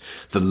Sense,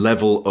 the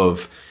level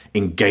of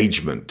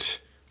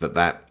engagement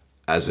that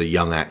as a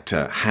young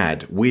actor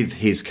had with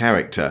his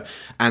character,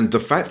 and the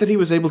fact that he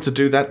was able to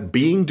do that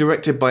being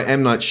directed by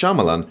M. Night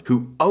Shyamalan,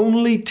 who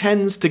only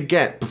tends to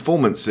get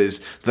performances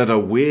that are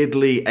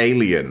weirdly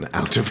alien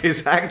out of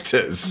his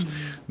actors.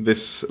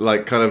 This,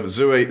 like, kind of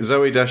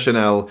Zooey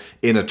Deschanel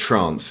in a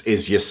trance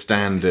is your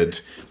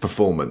standard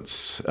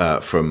performance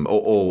from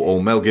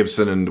or Mel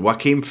Gibson and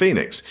Joaquin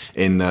Phoenix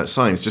in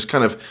Signs, just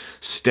kind of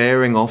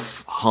staring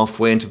off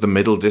halfway into the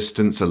middle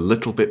distance, a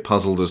little bit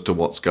puzzled as to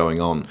what's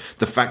going on.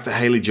 The fact that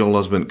Haley Joel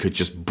Osment could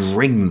just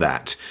bring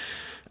that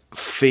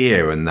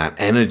fear and that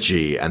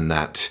energy and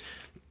that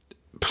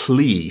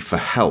plea for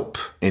help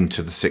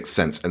into The Sixth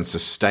Sense and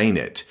sustain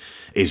it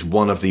is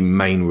one of the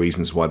main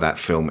reasons why that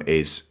film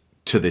is,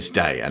 to this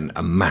day, and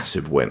a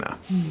massive winner.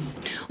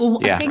 Well,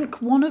 yeah. I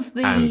think one of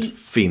the... And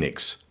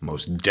Phoenix,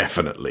 most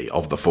definitely,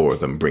 of the four of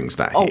them, brings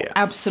that here. Oh,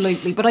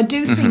 absolutely. But I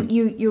do think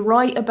you're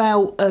right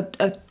about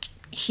a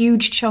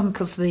huge chunk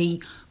of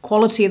the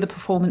quality of the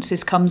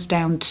performances comes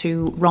down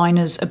to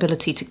Reiner's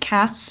ability to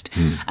cast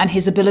and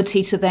his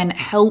ability to then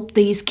help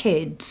these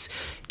kids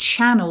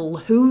channel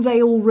who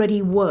they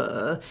already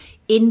were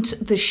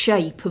into the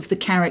shape of the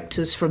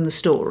characters from the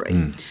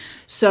story.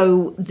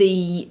 So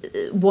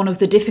one of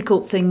the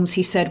difficult things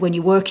he said when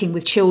you're working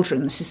with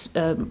children, this is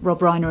Rob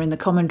Reiner in the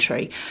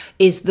commentary,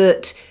 is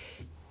that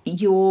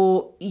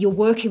you're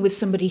working with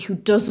somebody who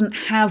doesn't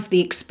have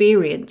the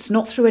experience,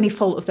 not through any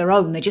fault of their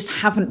own, they just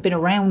haven't been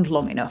around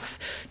long enough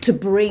to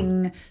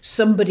bring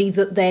somebody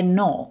that they're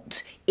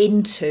not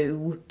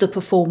into the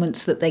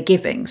performance that they're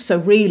giving. So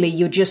really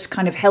you're just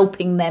kind of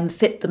helping them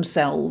fit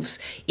themselves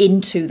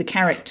into the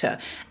character.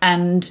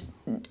 And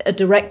a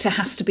director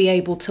has to be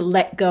able to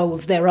let go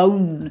of their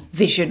own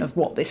vision of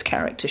what this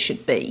character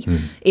should be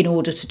in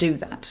order to do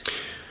that.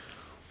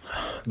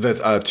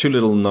 There's two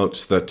little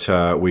notes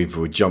that we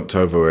jumped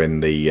over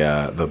in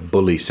the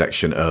bully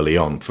section early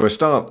on. For a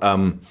start,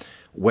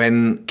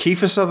 when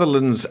Kiefer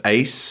Sutherland's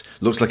ace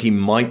looks like he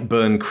might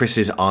burn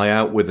Chris's eye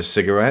out with a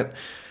cigarette,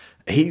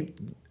 he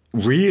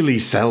really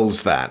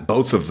sells that.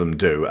 Both of them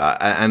do.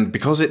 And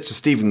because it's a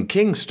Stephen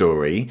King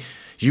story,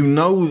 you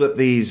know that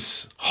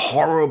these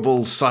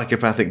horrible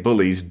psychopathic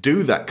bullies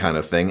do that kind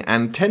of thing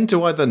and tend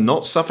to either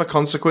not suffer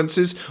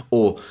consequences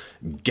or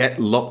get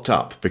locked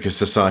up because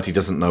society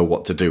doesn't know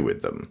what to do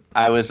with them.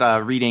 I was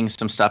reading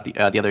some stuff the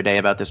other day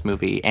about this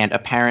movie, and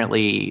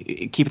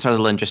apparently Kiefer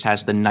Sutherland just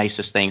has the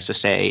nicest things to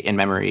say in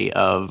memory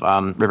of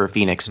River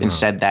Phoenix, and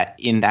said that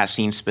in that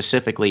scene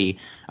specifically,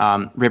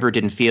 River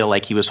didn't feel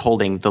like he was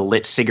holding the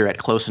lit cigarette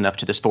close enough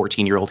to this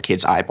 14-year-old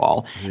kid's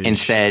eyeball, and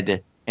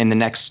said, in the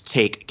next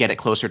take, get it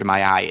closer to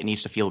my eye. It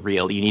needs to feel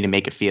real. You need to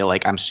make it feel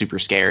like I'm super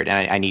scared,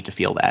 and I need to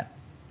feel that.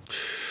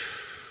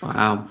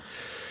 Wow.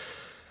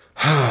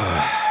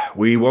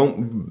 We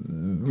won't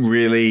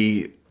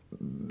really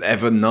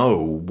ever know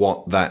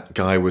what that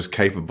guy was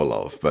capable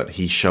of, but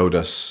he showed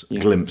us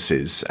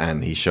glimpses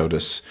and he showed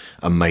us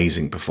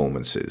amazing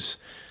performances.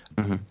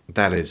 Mm-hmm.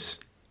 That is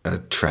a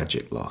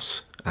tragic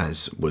loss,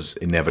 as was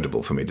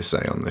inevitable for me to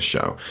say on this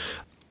show.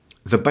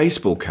 The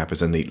baseball cap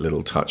is a neat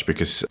little touch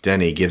because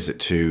Denny gives it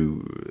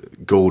to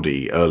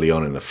Gordy early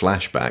on in a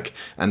flashback,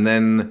 and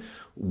then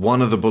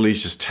one of the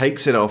bullies just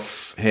takes it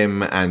off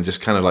him and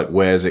just kind of like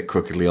wears it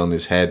crookedly on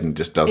his head and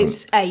just doesn't.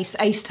 It's Ace.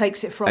 Ace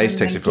takes it from him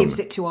and gives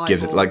it to Eyeball.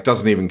 Gives it, like,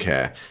 doesn't even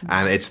care.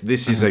 And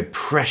this is a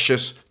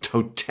precious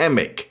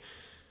totemic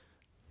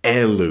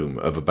heirloom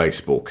of a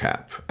baseball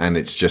cap, and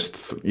it's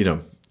just,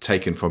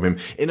 taken from him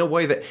in a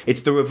way that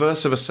it's the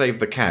reverse of a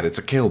save the cat. It's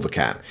a kill the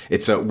cat.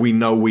 It's a we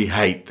know we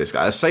hate this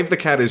guy. A save the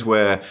cat is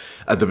where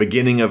at the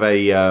beginning of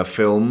a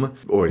film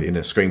or in a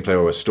screenplay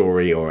or a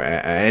story or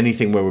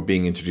anything where we're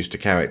being introduced to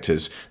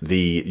characters,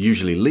 the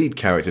usually lead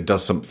character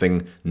does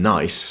something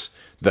nice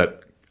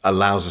that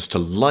allows us to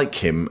like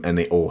him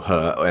or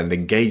her and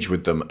engage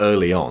with them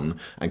early on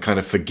and kind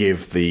of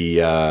forgive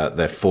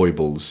their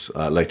foibles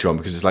later on,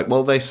 because it's like,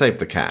 well, they saved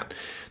the cat.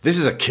 This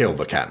is a kill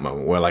the cat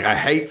moment where, like, I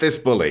hate this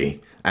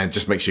bully, and it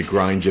just makes you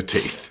grind your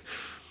teeth.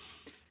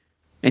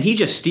 And he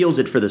just steals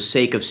it for the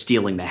sake of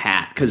stealing the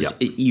hat. Because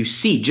you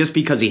see, just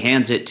because he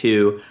hands it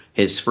to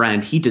his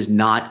friend, he does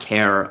not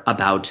care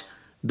about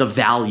the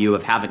value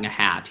of having a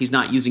hat. He's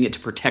not using it to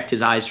protect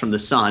his eyes from the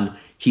sun.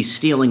 He's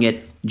stealing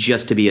it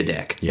just to be a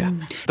dick. Yeah.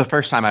 The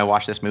first time I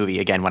watched this movie,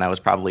 again, when I was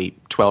probably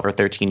 12 or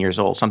 13 years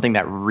old, something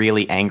that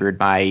really angered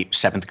my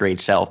 7th grade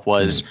self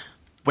was,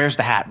 where's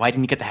the hat? Why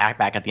didn't you get the hat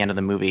back at the end of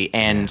the movie?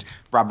 And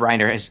Rob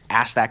Reiner has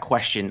asked that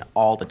question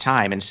all the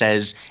time and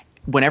says,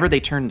 whenever they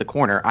turn the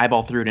corner,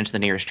 Eyeball threw it into the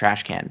nearest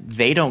trash can.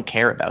 They don't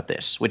care about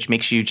this, which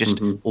makes you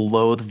just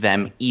loathe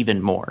them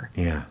even more.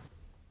 Yeah.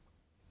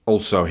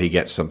 Also, he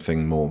gets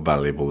something more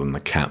valuable than the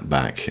cat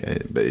back.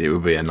 It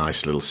would be a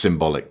nice little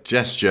symbolic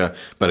gesture,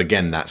 but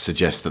again, that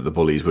suggests that the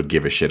bullies would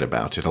give a shit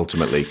about it.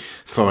 Ultimately,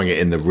 throwing it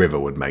in the river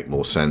would make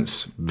more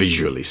sense,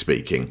 visually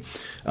speaking,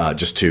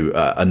 just to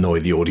annoy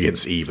the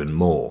audience even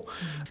more.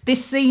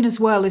 This scene as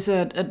well is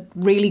a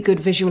really good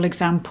visual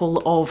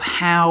example of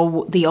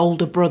how the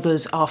older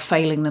brothers are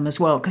failing them as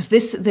well. Because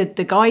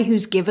the guy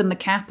who's given the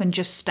cap and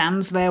just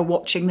stands there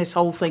watching this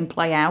whole thing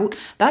play out,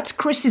 that's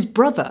Chris's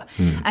brother.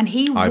 And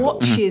he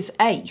watches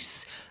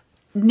Ace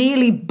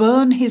nearly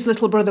burn his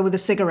little brother with a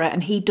cigarette,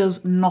 and he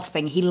does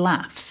nothing. He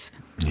laughs.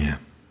 Yeah.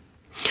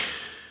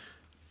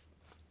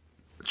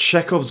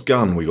 Chekhov's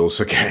gun we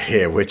also get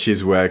here, which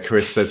is where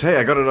Chris says, hey,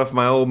 I got it off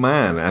my old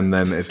man. And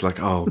then it's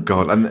like, oh,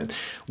 God. And then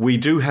we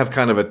do have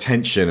kind of a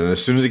tension. And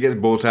as soon as it gets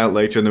brought out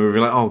later in the movie,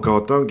 like, oh,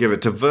 God, don't give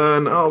it to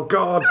Vern. Oh,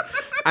 God.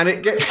 And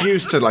it gets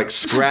used to, like,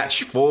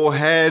 scratch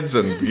foreheads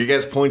and it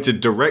gets pointed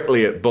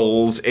directly at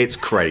balls. It's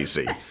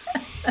crazy.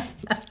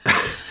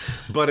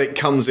 But it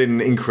comes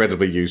in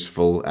incredibly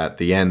useful at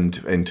the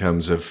end in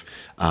terms of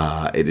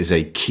it is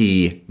a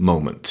key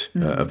moment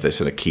of this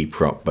and a key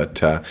prop.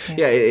 But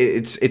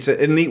it's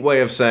a neat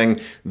way of saying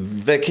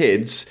they're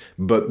kids,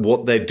 but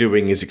what they're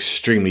doing is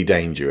extremely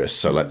dangerous.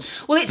 So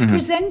let's... Well, it's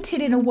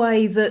presented in a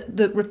way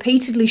that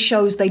repeatedly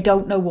shows they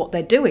don't know what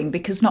they're doing,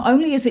 because not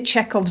only is it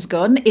Chekhov's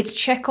gun, it's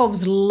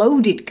Chekhov's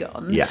loaded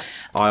gun. Yeah.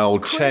 I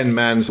hold 10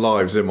 man's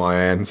lives in my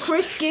hands.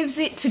 Chris gives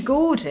it to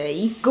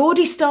Gordy.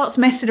 Gordy starts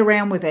messing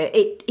around with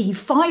it. He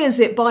fires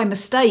it by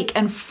mistake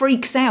and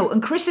freaks out.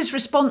 And Chris's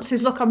response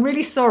is, look, I'm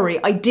really sorry.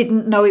 I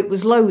didn't know it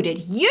was loaded.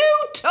 You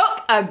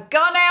took a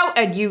gun out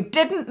and you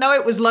didn't know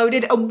it was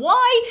loaded. And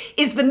why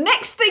is the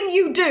next thing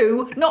you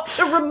do not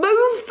to remove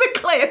the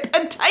clip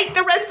and take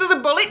the rest of the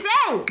bullets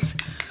out?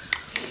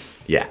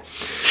 Yeah.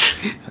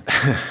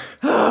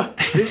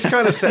 This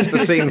kind of sets the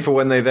scene for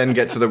when they then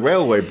get to the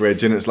railway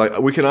bridge, and it's like,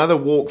 we can either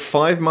walk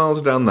 5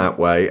 miles down that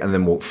way and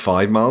then walk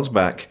 5 miles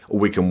back, or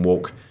we can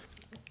walk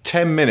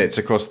 10 minutes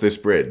across this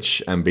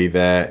bridge and be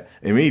there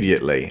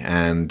immediately.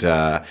 And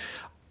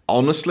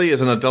honestly,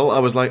 as an adult, I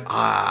was like,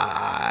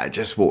 I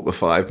just walk the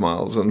 5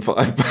 miles and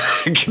 5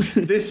 back.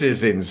 This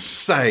is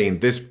insane.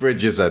 This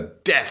bridge is a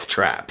death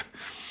trap.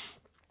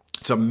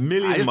 It's a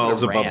million just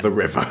miles would've above ran. the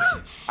river.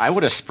 I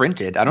would have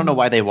sprinted. I don't know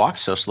why they walked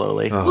so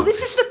slowly. Well, this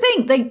is the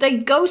thing. They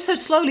go so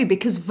slowly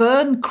because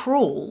Vern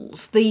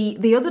crawls.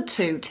 The other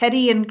two,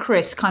 Teddy and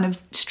Chris, kind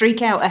of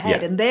streak out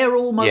ahead, Yeah. and they're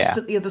almost Yeah.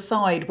 at the other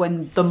side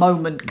when the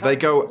moment comes. They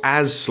go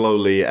as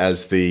slowly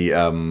as the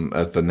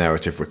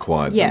narrative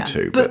required them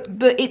to. But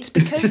it's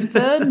because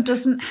Vern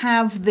doesn't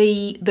have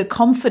the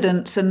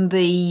confidence and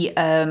the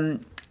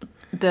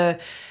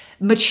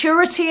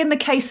maturity in the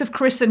case of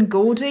Chris and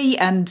Gordy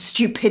and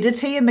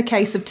stupidity in the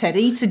case of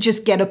Teddy to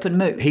just get up and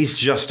move. He's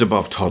just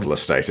above toddler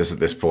status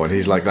at this point.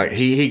 He's like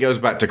he goes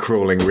back to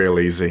crawling real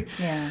easy.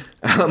 Yeah.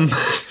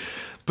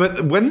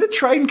 But when the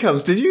train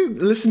comes, did you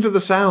listen to the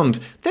sound?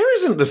 There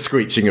isn't the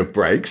screeching of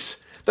brakes.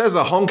 There's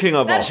a honking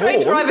of That a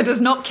train horn. driver does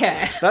not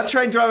care. That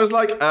train driver's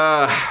like,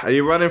 are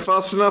you running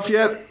fast enough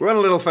yet? Run a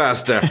little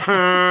faster.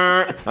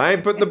 I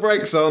ain't put the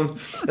brakes on.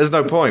 There's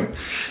no point.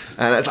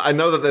 And I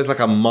know that there's like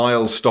a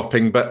mile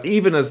stopping, but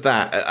even as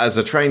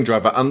a train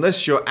driver,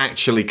 unless you're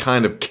actually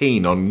kind of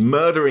keen on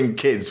murdering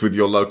kids with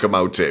your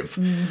locomotive,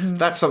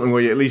 that's something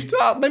where you at least,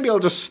 maybe I'll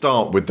just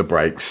start with the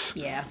brakes.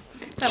 Yeah.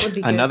 That would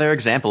be good. Another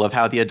example of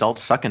how the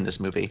adults suck in this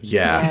movie.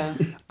 Yeah.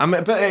 I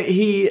mean, but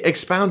he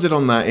expounded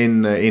on that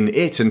in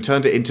It and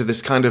turned it into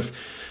this kind of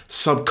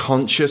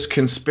subconscious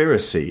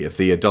conspiracy of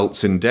the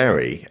adults in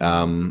Derry,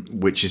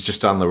 which is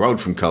just down the road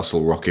from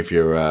Castle Rock if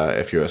you're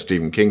a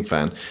Stephen King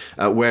fan,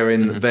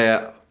 wherein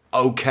they're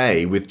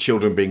okay with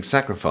children being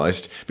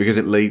sacrificed because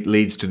it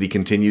leads to the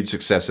continued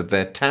success of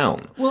their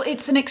town. Well,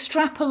 it's an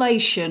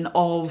extrapolation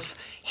of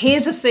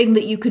here's a thing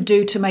that you could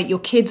do to make your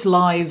kids'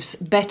 lives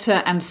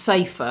better and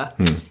safer.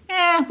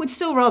 We'd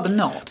still rather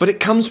not. But it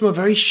comes from a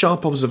very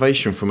sharp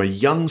observation from a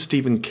young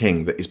Stephen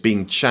King that is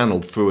being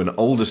channeled through an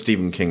older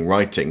Stephen King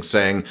writing,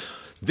 saying,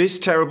 this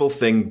terrible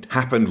thing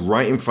happened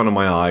right in front of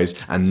my eyes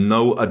and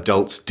no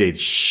adults did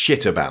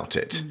shit about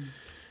it.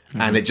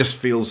 And it just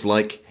feels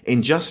like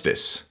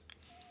injustice.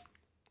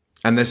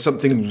 And there's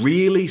something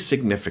really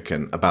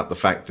significant about the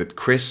fact that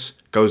Chris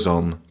goes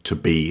on to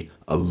be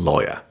a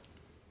lawyer.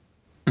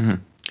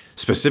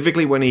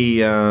 Specifically when he,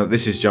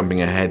 this is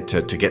jumping ahead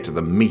to get to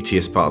the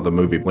meatiest part of the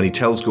movie, when he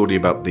tells Gordy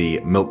about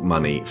the milk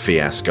money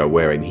fiasco,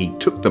 wherein he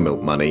took the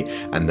milk money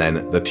and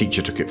then the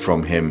teacher took it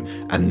from him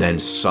and then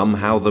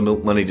somehow the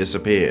milk money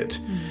disappeared.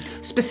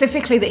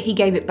 Specifically that he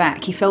gave it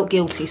back. He felt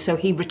guilty, so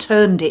he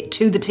returned it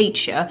to the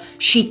teacher.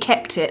 She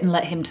kept it and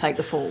let him take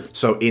the fall.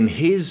 So in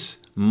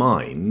his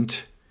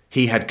mind,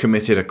 he had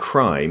committed a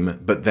crime,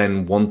 but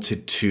then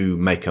wanted to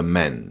make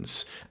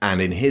amends. And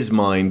in his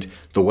mind,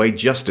 the way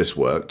justice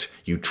worked,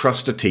 you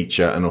trust a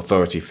teacher, an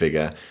authority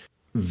figure,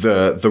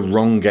 the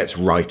wrong gets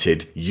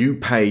righted, you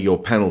pay your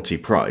penalty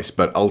price,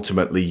 but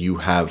ultimately you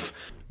have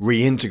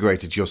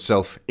reintegrated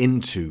yourself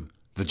into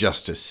the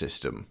justice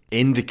system,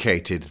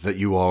 indicated that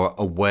you are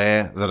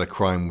aware that a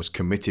crime was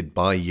committed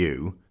by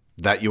you,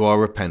 that you are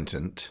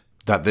repentant,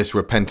 that this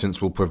repentance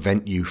will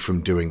prevent you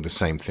from doing the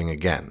same thing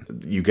again.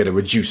 You get a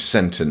reduced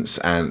sentence,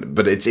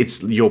 but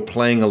it's you're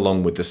playing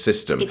along with the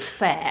system. It's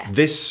fair.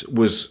 This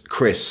was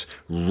Chris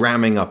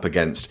ramming up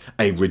against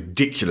a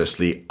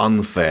ridiculously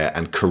unfair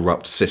and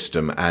corrupt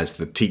system as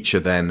the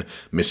teacher then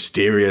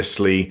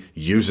mysteriously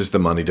uses the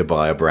money to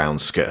buy a brown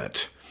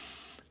skirt.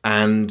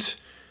 And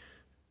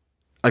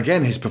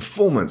again, his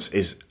performance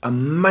is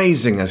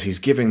amazing as he's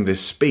giving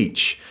this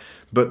speech,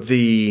 but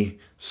the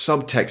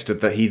subtext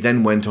that he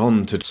then went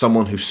on to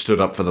someone who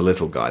stood up for the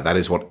little guy. That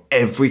is what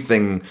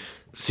everything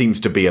seems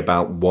to be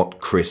about what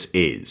Chris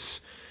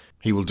is.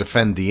 He will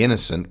defend the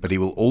innocent, but he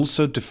will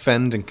also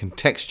defend and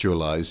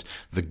contextualize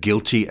the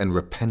guilty and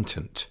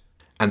repentant.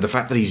 And the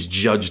fact that he's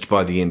judged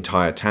by the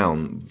entire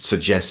town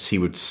suggests he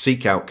would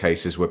seek out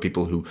cases where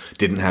people who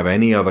didn't have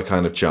any other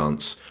kind of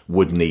chance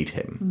would need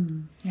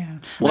him.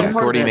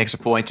 Gordy makes a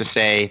point to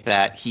say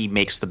that he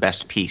makes the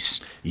best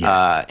peace.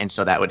 And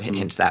so that would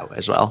hint that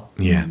as well.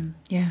 Yeah.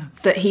 Yeah,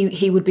 that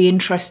he would be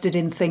interested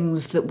in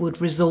things that would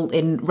result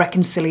in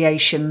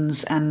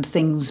reconciliations and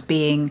things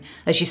being,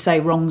 as you say,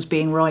 wrongs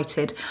being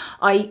righted.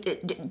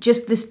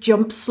 This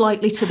jumps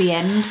slightly to the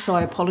end, so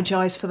I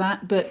apologise for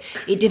that, but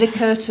it did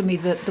occur to me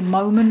that the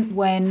moment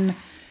when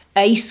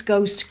Ace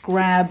goes to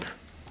grab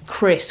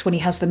Chris, when he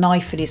has the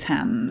knife in his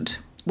hand,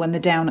 when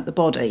they're down at the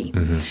body,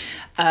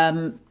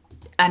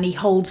 and he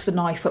holds the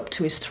knife up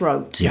to his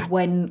throat,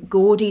 when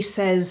Gordy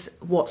says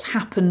what's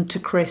happened to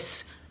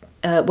Chris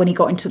when he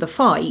got into the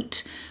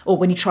fight, or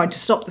when he tried to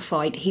stop the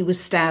fight, he was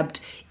stabbed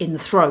in the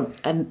throat.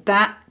 And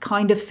that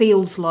kind of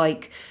feels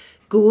like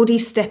Gordy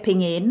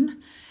stepping in.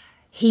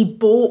 He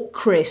bought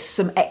Chris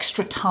some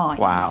extra time.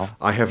 Wow.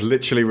 I have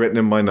literally written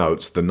in my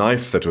notes, the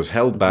knife that was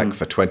held back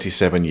for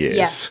 27 years.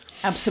 Yes,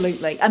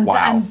 absolutely. And,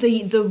 Wow. and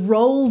the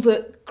role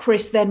that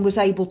Chris then was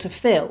able to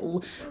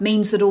fill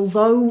means that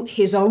although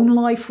his own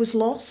life was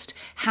lost,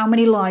 how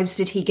many lives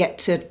did he get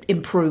to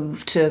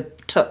improve, to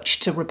touch,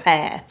 to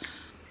repair?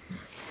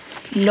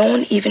 No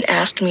one even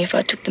asked me if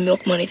I took the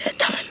milk money that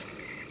time.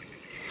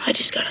 I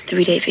just got a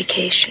 3-day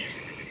vacation.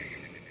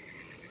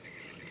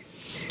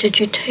 Did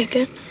you take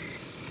it?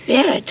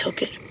 Yeah, I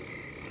took it.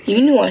 You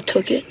knew I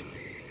took it.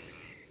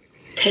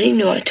 Teddy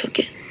knew I took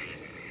it.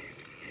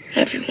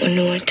 Everyone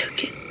knew I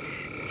took it.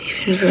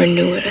 Even Vern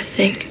knew it, I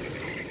think.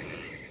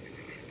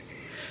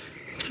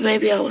 But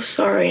maybe I was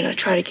sorry and I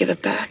tried to give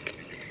it back.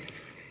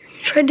 You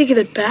tried to give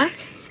it back?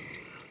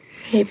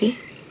 Maybe.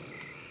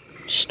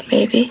 Just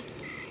maybe.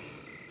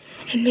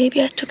 And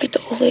maybe I took it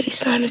to old lady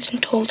Simons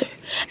and told her,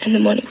 and the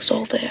money was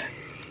all there.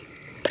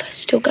 But I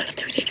still got a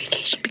 3-day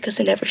vacation because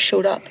it never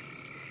showed up.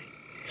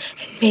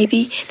 And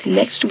maybe the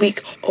next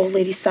week, old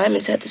lady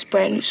Simons had this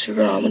brand new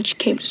sugar on when she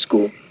came to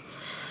school.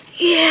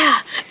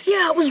 Yeah,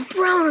 it was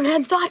brown and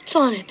had dots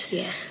on it.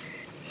 Yeah.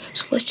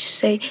 So let's just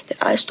say that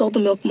I stole the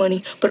milk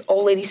money, but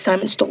old lady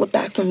Simons stole it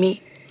back from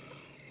me.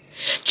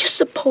 Just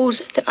suppose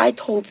that I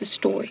told the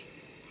story.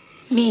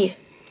 Me,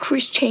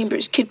 Chris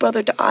Chambers, kid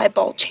brother to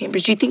Eyeball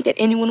Chambers. Do you think that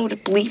anyone would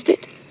have believed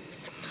it?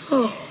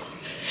 Oh.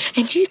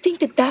 And do you think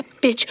that that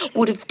bitch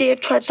would have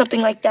dared tried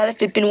something like that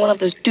if it'd been one of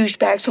those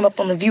douchebags from up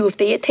on The View if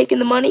they had taken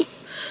the money?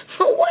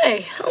 No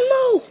way. Hell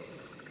no.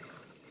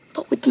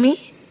 But with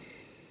me,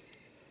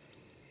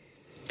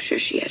 I'm sure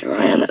she had her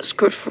eye on that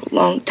skirt for a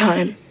long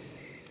time.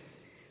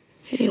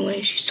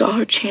 Anyway, she saw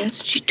her chance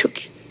and she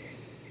took it.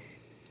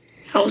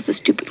 I was the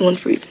stupid one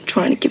for even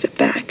trying to give it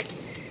back.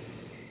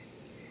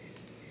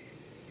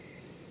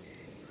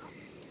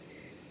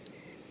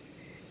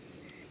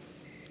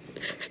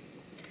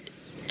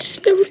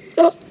 Just never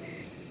thought.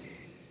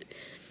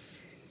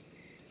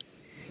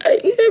 I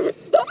never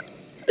thought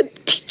the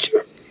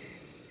teacher.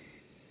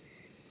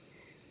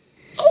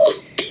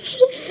 Oh,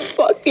 piece of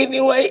fuck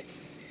anyway.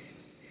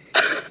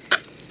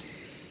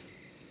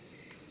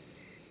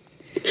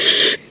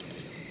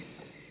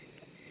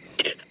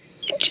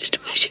 I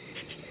just wish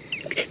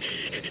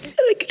that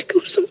I could go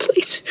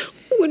someplace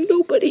where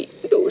nobody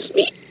knows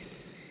me.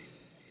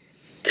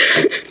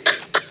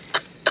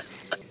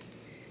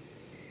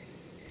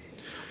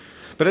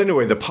 But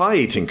anyway, the pie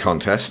eating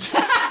contest.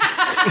 One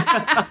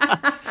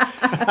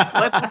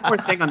more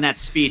thing on that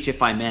speech,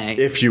 if I may.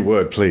 If you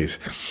would, please.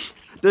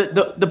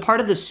 The part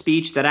of the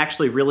speech that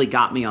actually really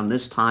got me on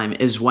this time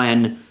is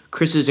when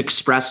Chris is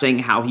expressing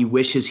how he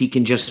wishes he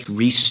can just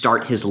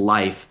restart his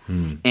life.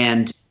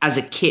 And as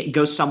a kid,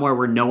 go somewhere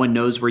where no one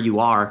knows where you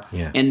are.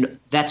 Yeah. And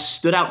that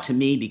stood out to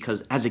me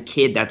because as a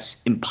kid,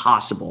 that's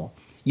impossible.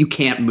 You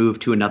can't move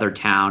to another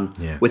town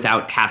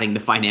without having the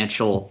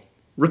financial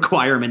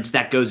requirements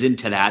that goes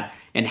into that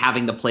and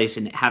having the place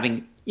and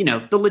having,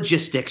 the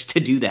logistics to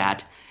do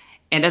that.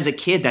 And as a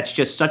kid, that's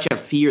just such a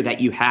fear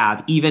that you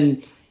have,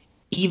 even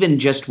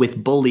just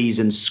with bullies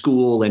in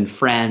school and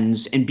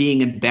friends and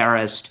being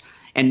embarrassed.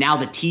 And now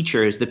the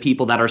teachers, the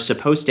people that are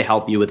supposed to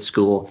help you with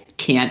school,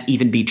 can't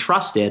even be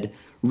trusted.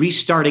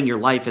 Restarting your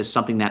life is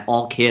something that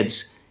all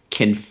kids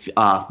can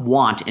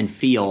want and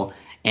feel.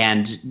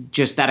 And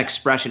just that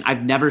expression,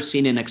 I've never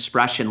seen an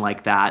expression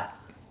like that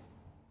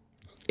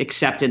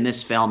except in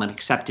this film and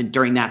except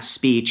during that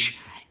speech.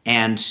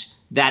 And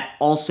that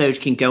also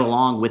can go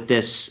along with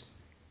this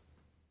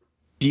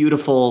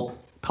beautiful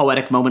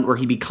poetic moment where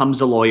he becomes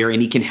a lawyer and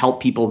he can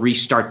help people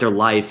restart their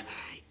life,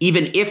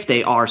 even if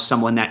they are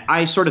someone that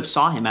I sort of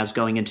saw him as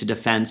going into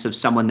defense of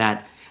someone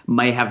that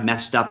may have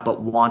messed up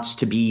but wants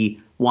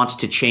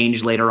to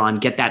change later on,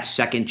 get that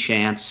second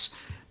chance.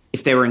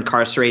 If they were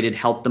incarcerated,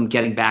 help them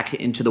getting back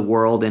into the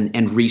world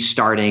and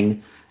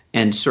restarting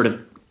and sort of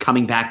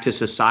coming back to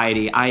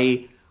society.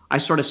 I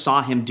sort of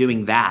saw him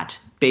doing that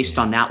based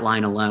on that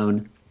line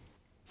alone.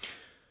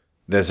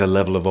 There's a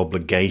level of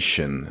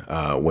obligation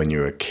when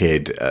you're a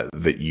kid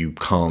that you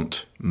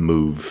can't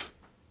move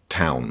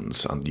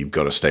towns and you've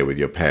got to stay with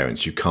your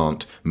parents. You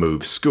can't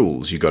move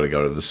schools. You've got to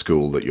go to the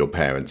school that your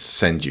parents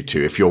send you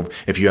to. If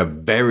you have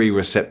very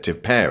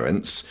receptive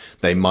parents,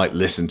 they might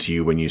listen to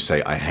you when you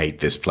say, I hate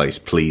this place,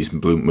 please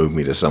move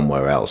me to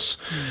somewhere else.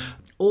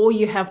 Or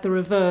you have the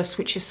reverse,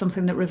 which is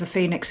something that River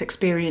Phoenix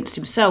experienced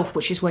himself,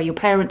 which is where your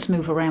parents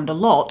move around a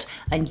lot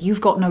and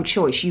you've got no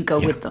choice. You go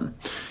with them.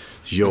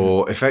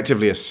 You're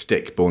effectively a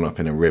stick born up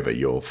in a river.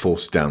 You're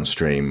forced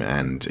downstream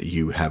and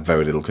you have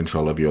very little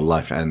control over your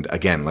life. And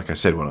again, like I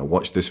said, when I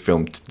watched this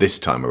film this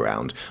time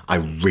around, I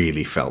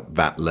really felt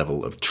that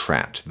level of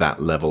trapped,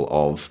 that level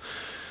of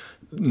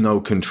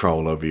no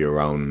control over your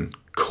own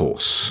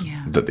course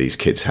that these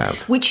kids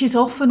have. Which is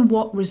often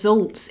what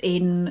results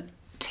in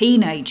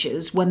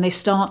teenagers when they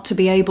start to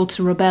be able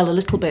to rebel a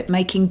little bit,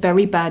 making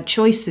very bad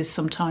choices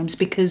sometimes,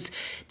 because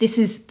this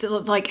is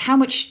like, how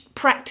much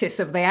practice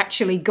have they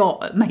actually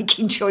got at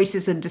making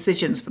choices and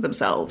decisions for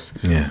themselves?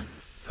 Yeah.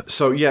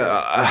 So,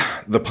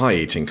 the pie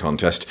eating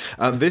contest.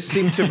 This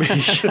seemed to be...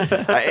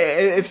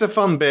 it's a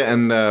fun bit,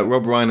 and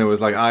Rob Reiner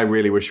was like, I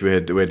really wish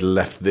we'd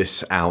left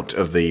this out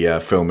of the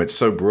film. It's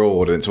so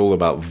broad, and it's all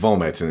about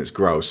vomit, and it's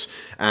gross.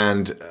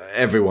 And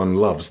everyone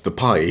loves the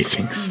pie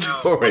eating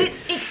story. Well,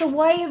 it's a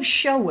way of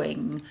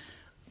showing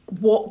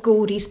what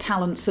Gordy's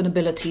talents and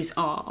abilities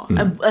are.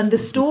 And the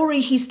story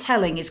he's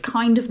telling is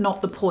kind of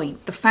not the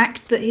point. The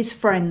fact that his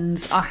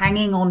friends are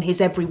hanging on his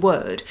every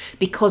word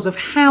because of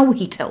how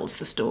he tells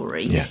the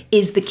story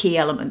is the key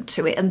element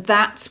to it. And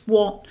that's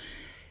what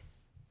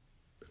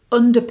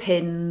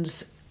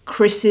underpins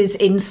Chris's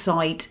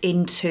insight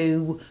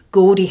into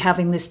Gordy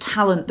having this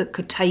talent that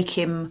could take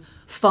him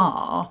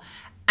far,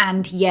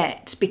 and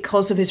yet,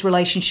 because of his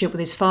relationship with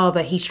his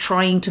father, he's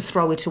trying to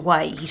throw it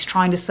away. He's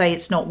trying to say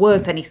it's not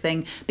worth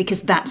anything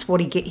because that's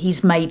what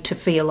he's made to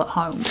feel at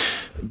home.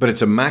 But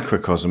it's a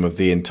macrocosm of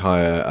the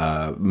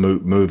entire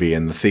movie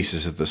and the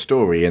thesis of the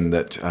story, in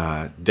that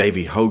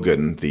Davy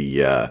Hogan,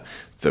 the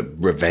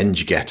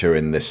revenge getter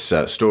in this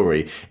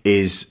story,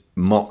 is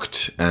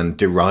mocked and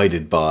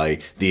derided by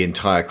the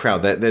entire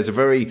crowd.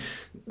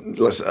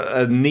 There's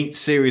a neat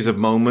series of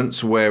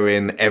moments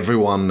wherein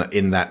everyone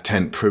in that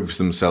tent proves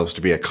themselves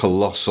to be a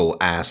colossal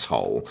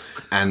asshole.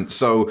 And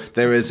so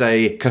there is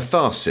a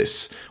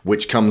catharsis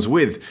which comes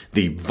with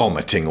the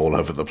vomiting all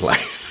over the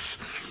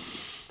place.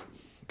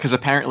 Because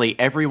apparently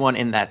everyone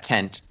in that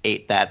tent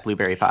ate that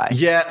blueberry pie.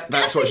 Yeah,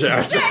 that's what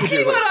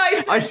exactly what I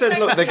said. I said,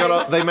 look,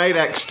 they made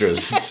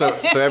extras, so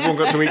everyone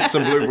got to eat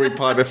some blueberry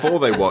pie before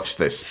they watched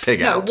this.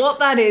 Pig out. No, what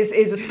that is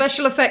a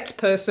special effects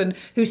person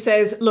who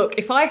says, look,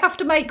 if I have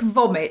to make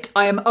vomit,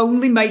 I am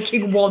only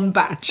making one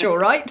batch, all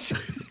right?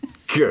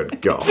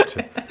 Good God.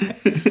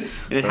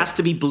 And it has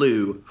to be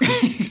blue.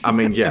 I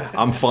mean, yeah,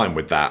 I'm fine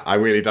with that. I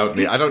really don't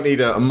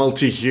need a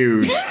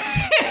multi-hued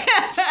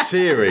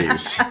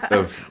series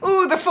of...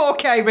 Ooh, the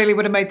 4K really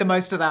would have made the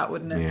most of that,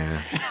 wouldn't it?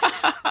 Yeah.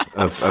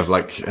 of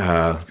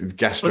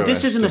gastro... But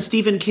this isn't a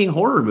Stephen King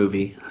horror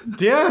movie.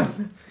 Yeah.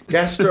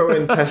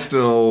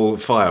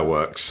 Gastrointestinal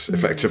fireworks,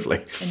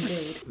 effectively.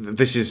 Indeed.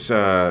 This is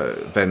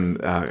then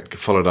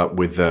followed up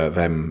with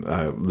them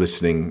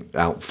listening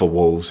out for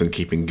wolves and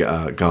keeping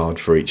guard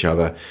for each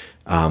other,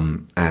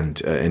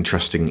 and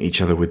entrusting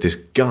each other with this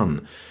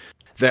gun.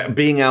 That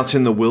being out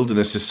in the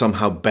wilderness is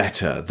somehow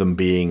better than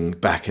being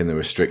back in the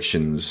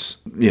restrictions,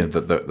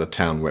 that the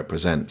town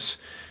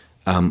represents.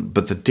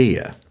 But the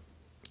deer...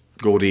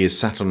 Gordy is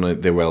sat on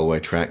the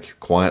railway track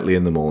quietly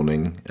in the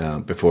morning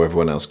before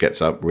everyone else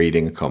gets up,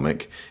 reading a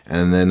comic,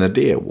 and then a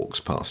deer walks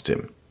past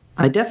him.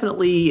 I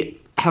definitely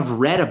have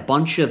read a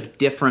bunch of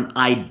different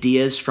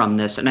ideas from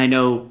this, and I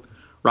know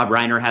Rob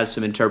Reiner has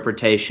some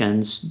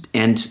interpretations,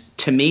 and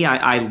to me,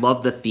 I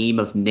love the theme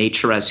of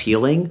nature as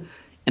healing,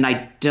 and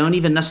I don't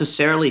even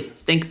necessarily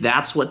think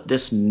that's what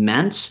this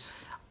meant.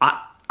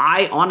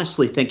 I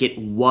honestly think it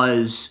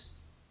was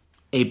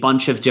a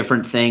bunch of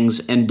different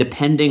things, and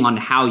depending on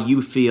how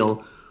you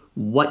feel,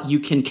 what you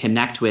can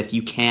connect with,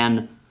 you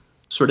can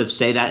sort of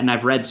say that. And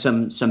I've read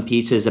some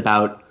pieces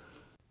about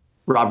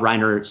Rob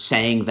Reiner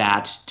saying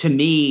that. To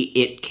me,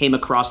 it came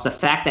across the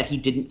fact that he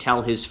didn't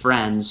tell his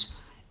friends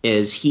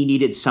is he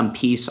needed some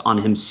peace on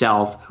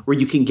himself where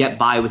you can get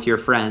by with your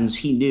friends.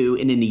 He knew,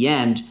 and in the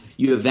end,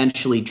 you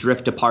eventually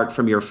drift apart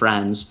from your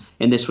friends.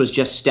 And this was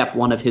just step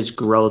one of his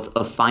growth,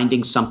 of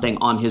finding something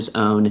on his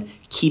own,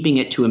 keeping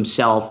it to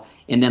himself,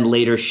 and then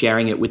later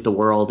sharing it with the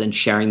world and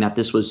sharing that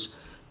this was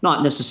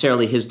not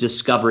necessarily his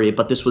discovery,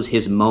 but this was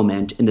his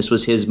moment, and this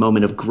was his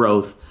moment of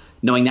growth,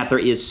 knowing that there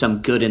is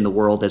some good in the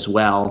world as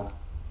well.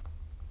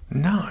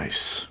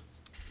 Nice.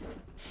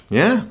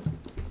 Yeah,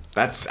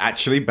 that's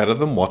actually better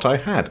than what I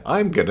had.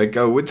 I'm going to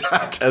go with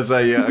that as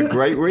a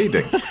great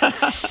reading.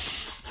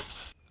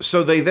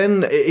 So they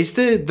then... Is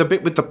the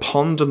bit with the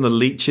pond and the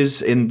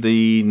leeches in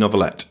the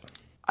novelette?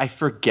 I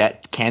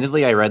forget.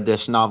 Candidly, I read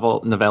this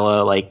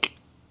novella like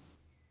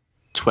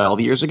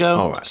 12 years ago.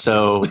 Oh, right.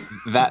 So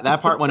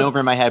that part went over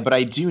in my head, but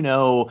I do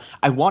know,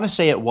 I want to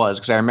say it was,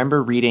 because I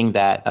remember reading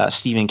that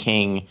Stephen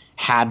King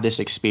had this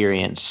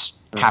experience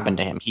happen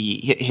to him.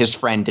 His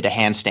friend did a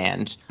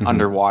handstand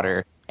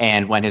underwater,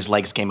 and when his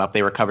legs came up,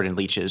 they were covered in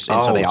leeches,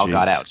 and so they all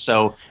got out.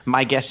 So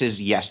my guess is,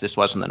 yes, this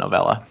wasn't the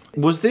novella.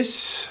 Was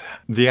this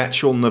the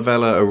actual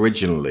novella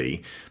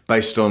originally,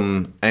 based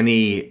on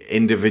any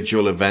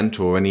individual event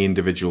or any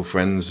individual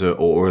friends,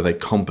 or are they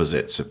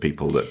composites of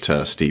people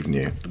that Steve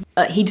knew?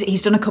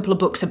 He's done a couple of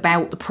books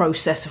about the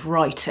process of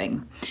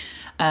writing.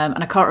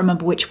 And I can't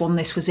remember which one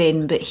this was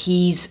in, but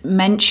he's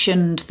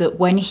mentioned that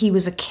when he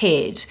was a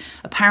kid,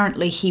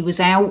 apparently he was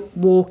out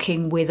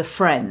walking with a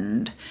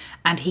friend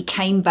and he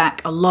came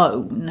back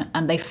alone,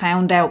 and they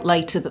found out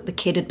later that the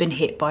kid had been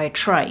hit by a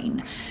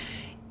train.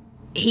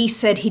 He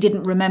said he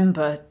didn't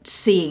remember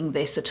seeing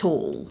this at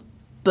all,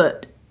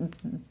 but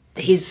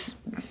his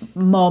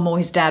mom or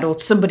his dad or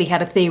somebody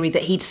had a theory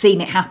that he'd seen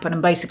it happen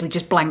and basically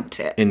just blanked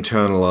it.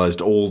 Internalized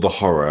all the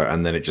horror,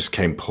 and then it just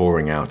came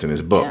pouring out in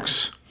his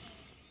books. Yeah.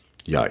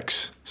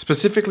 Yikes.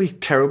 Specifically,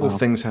 terrible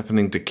things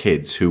happening to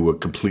kids who were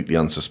completely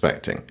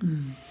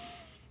unsuspecting.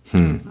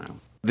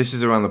 This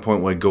is around the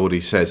point where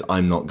Gordy says,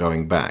 "I'm not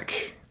going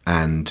back."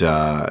 And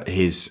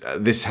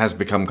this has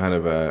become kind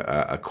of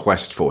a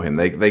quest for him.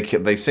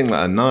 They sing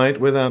like "A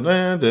Night Without..."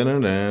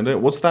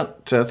 What's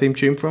that theme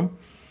tune from?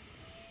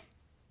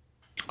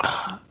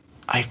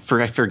 I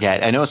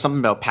forget. I know it's something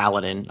about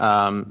Paladin,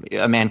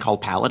 a man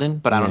called Paladin,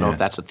 but I don't know if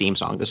that's a theme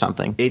song to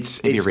something.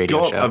 It's a radio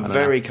got show. a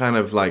very kind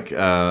of like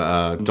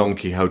Don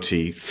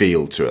Quixote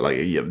feel to it. Like,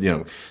 you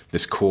know,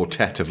 this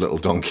quartet of little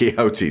Don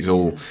Quixotes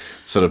all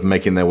sort of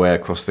making their way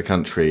across the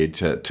country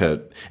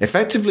to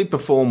effectively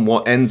perform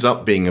what ends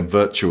up being a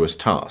virtuous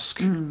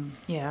task.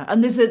 Yeah,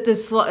 and there's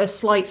a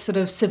slight sort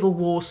of Civil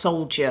War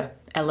soldier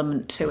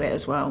element to it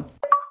as well.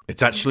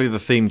 It's actually the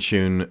theme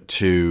tune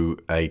to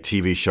a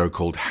TV show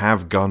called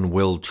Have Gun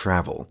Will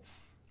Travel,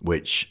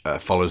 which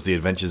follows the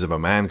adventures of a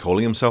man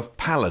calling himself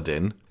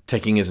Paladin,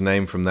 taking his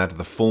name from that of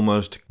the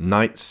foremost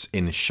knights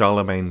in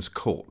Charlemagne's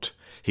court.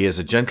 He is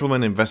a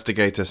gentleman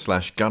investigator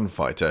 /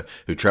 gunfighter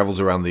who travels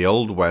around the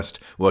Old West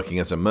working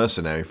as a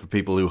mercenary for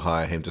people who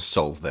hire him to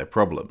solve their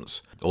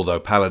problems.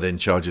 Although Paladin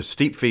charges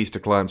steep fees to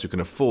clients who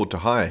can afford to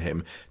hire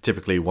him,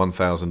 typically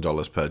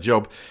 $1,000 per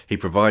job, he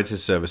provides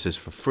his services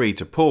for free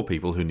to poor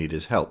people who need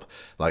his help.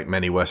 Like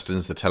many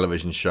westerns, the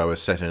television show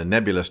is set in a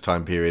nebulous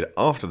time period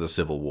after the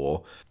Civil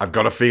War. I've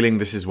got a feeling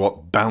this is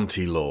what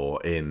bounty law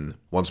in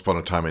Once Upon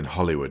a Time in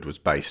Hollywood was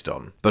based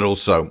on. But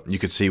also, you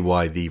could see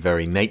why the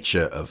very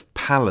nature of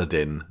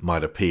Paladin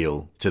might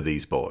appeal to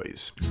these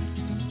boys.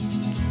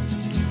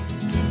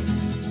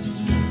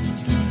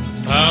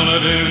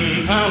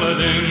 Paladin,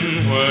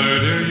 Paladin, where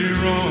do you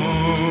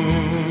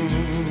roam?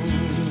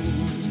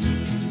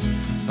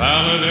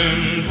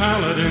 Paladin,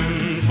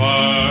 Paladin,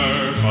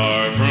 far,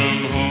 far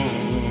from home.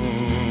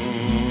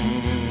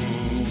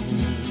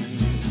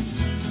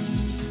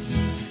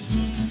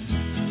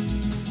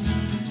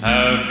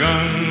 Have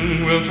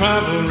gun, will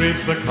travel,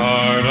 reach the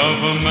card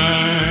of a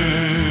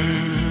man.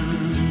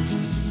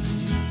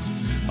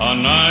 A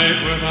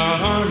knight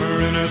without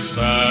armor in a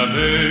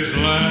savage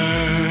land.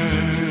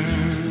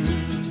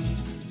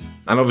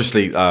 And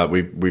obviously,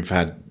 we've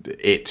had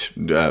it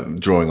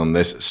drawing on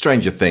this.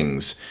 Stranger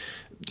Things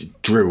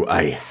drew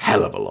a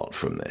hell of a lot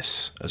from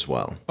this as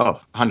well.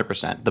 Oh,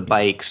 100%. The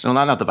bikes, well,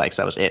 not the bikes,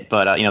 that was it.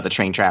 But, the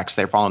train tracks,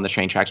 they're following the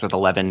train tracks with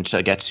 11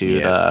 to get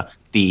to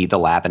the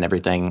lab and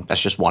everything.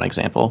 That's just one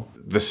example.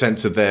 The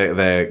sense of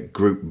their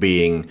group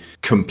being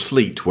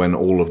complete when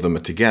all of them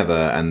are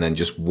together and then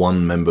just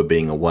one member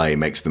being away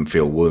makes them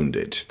feel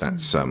wounded.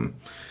 That's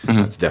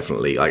that's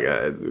definitely like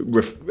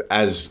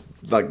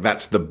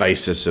that's the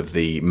basis of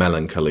the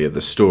melancholy of the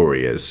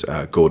story, as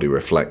Gordy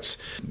reflects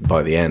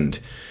by the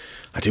end.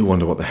 I do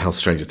wonder what the hell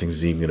Stranger Things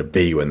is even going to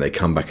be when they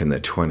come back in their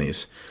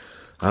 20s.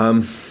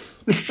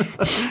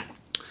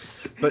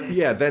 But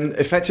yeah, then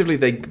effectively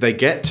they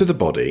get to the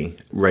body,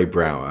 Ray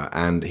Brower,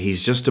 and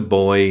he's just a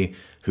boy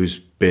who's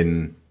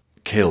been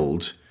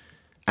killed.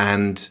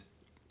 And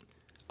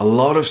a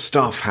lot of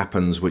stuff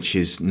happens which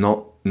is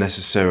not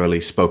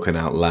necessarily spoken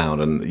out loud.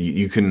 And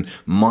you can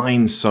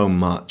mine so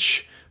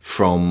much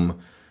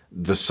from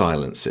the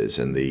silences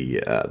and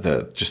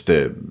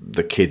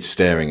the kids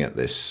staring at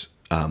this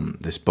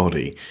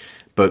body.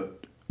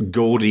 But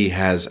Gordy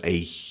has a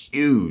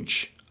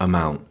huge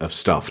amount of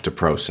stuff to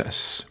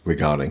process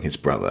regarding his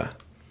brother.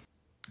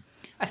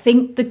 I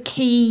think the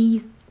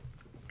key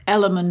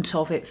element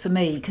of it for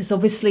me, because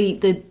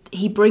obviously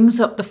he brings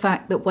up the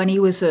fact that when he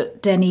was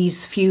at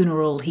Denny's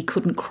funeral, he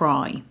couldn't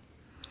cry.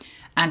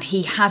 And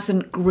he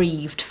hasn't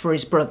grieved for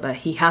his brother.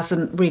 He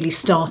hasn't really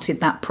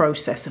started that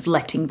process of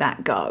letting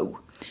that go.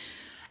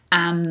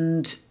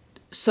 And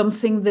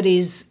something that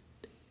is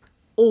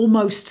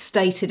almost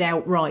stated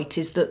outright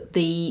is that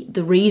the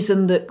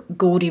reason that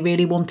Gordy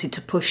really wanted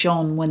to push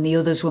on when the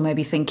others were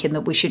maybe thinking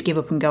that we should give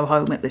up and go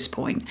home at this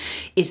point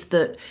is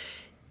that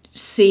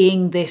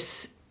seeing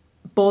this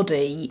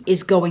body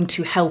is going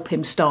to help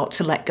him start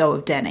to let go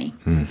of Denny.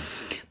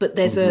 But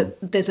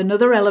there's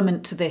another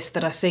element to this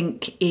that I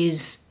think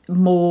is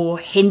more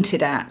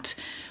hinted at,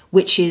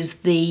 which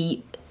is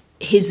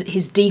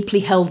his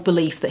deeply held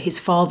belief that his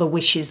father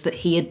wishes that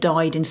he had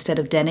died instead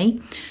of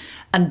Denny.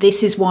 And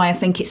this is why I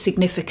think it's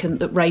significant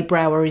that Ray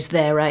Brower is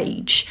their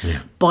age.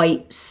 Yeah.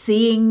 By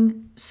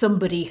seeing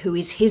somebody who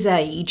is his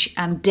age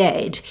and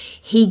dead,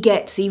 he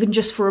gets, even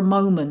just for a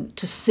moment,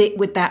 to sit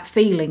with that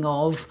feeling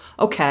of,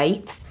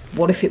 okay,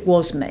 what if it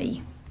was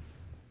me?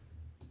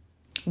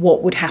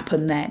 What would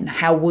happen then?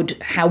 How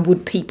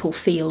would people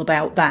feel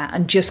about that?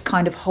 And just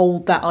kind of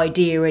hold that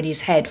idea in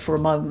his head for a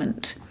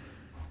moment.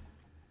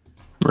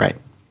 Right.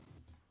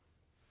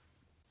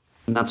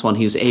 And that's when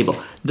he's able.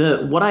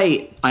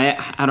 I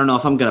don't know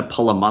if I'm going to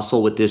pull a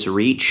muscle with this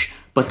reach,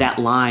 but that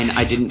line,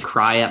 I didn't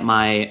cry at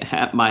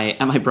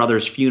my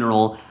brother's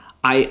funeral,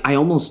 I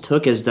almost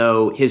took as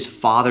though his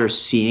father,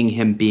 seeing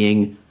him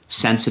being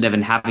sensitive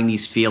and having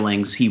these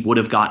feelings, he would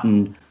have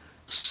gotten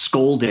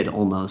scolded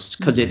almost,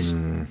 because it's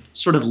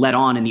sort of let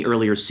on in the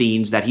earlier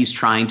scenes that he's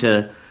trying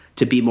to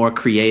be more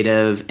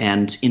creative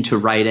and into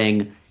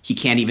writing. He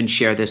can't even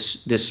share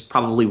this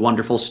probably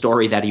wonderful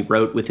story that he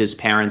wrote with his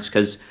parents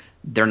because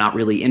they're not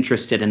really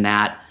interested in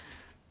that.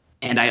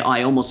 And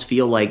I almost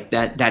feel like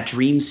that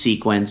dream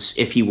sequence,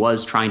 if he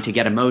was trying to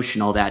get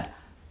emotional, that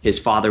his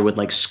father would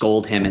like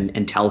scold him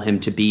and tell him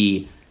to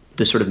be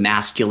the sort of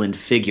masculine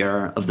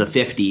figure of the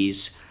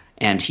 50s.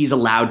 And he's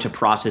allowed to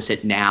process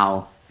it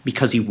now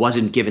because he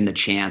wasn't given the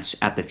chance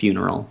at the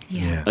funeral.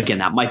 Yeah. Again,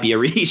 that might be a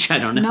reach. I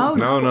don't know.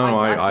 No,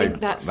 I think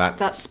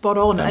that's spot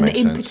on. And in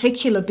sense.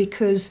 particular,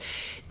 because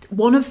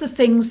one of the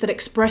things that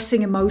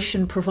expressing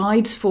emotion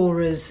provides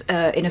for us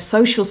in a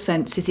social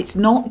sense is it's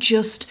not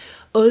just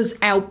us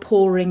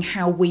outpouring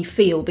how we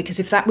feel, because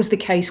if that was the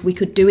case, we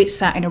could do it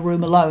sat in a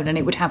room alone and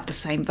it would have the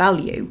same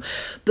value.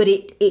 But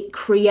it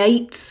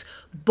creates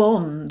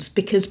bonds,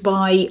 because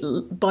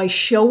by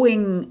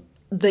showing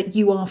that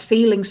you are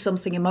feeling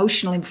something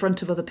emotional in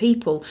front of other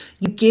people,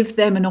 you give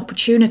them an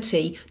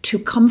opportunity to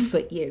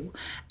comfort you,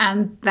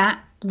 and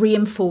that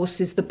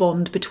reinforces the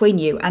bond between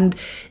you. And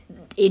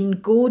in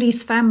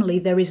Gordy's family,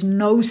 there is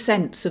no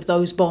sense of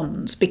those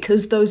bonds,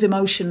 because those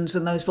emotions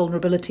and those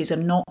vulnerabilities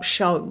are not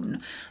shown.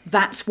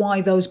 That's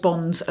why those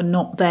bonds are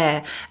not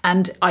there.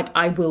 And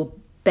I will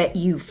bet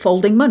you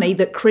folding money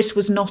that Chris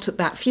was not at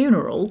that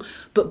funeral,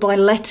 but by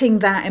letting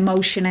that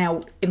emotion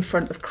out in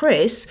front of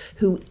Chris,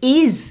 who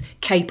is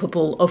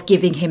capable of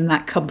giving him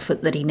that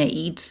comfort that he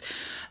needs,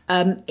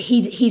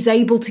 he's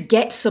able to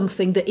get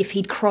something that if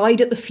he'd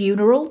cried at the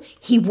funeral,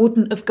 he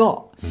wouldn't have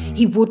got.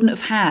 He wouldn't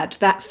have had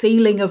that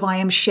feeling of, I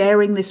am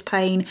sharing this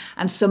pain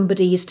and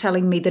somebody is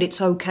telling me that it's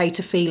okay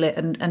to feel it,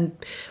 and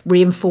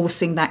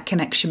reinforcing that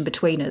connection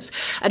between us.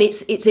 And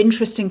it's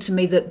interesting to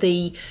me that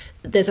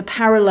there's a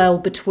parallel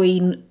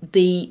between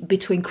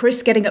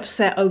Chris getting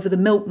upset over the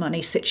milk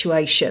money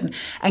situation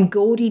and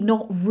Gordy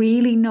not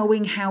really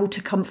knowing how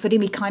to comfort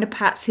him. He kind of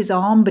pats his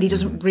arm, but he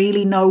doesn't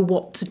really know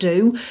what to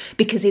do,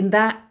 because in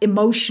that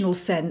emotional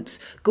sense,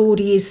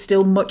 Gordy is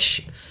still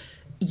much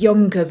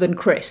younger than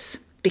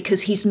Chris,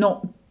 because he's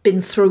not been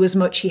through as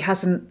much. He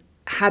hasn't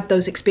had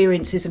those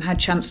experiences and had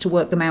chance to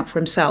work them out for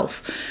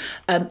himself.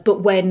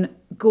 But when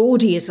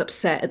Gordy is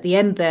upset at the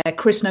end there,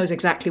 Chris knows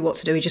exactly what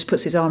to do. He just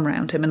puts his arm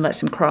around him and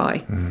lets him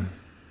cry.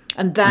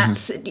 And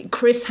that's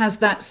Chris has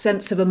that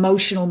sense of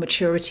emotional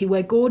maturity,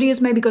 where Gordy has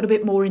maybe got a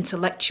bit more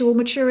intellectual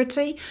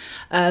maturity.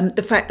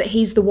 The fact that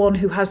he's the one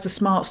who has the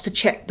smarts to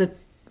check the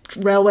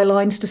railway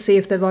lines to see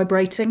if they're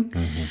vibrating.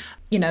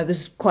 You know,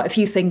 there's quite a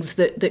few things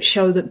that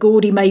show that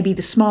Gordy may be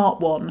the smart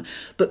one,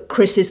 but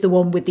Chris is the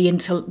one with the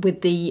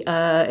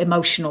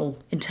emotional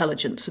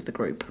intelligence of the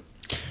group.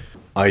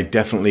 I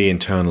definitely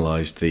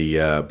internalised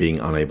the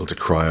being unable to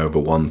cry over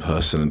one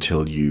person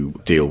until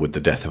you deal with the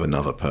death of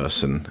another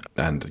person,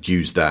 and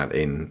use that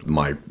in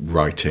my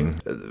writing.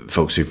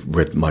 Folks who've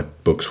read my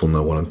books will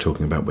know what I'm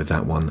talking about with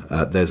that one.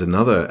 There's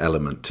another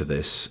element to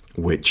this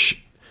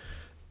which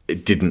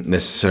it didn't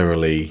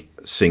necessarily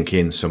sink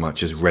in so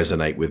much as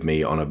resonate with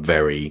me on a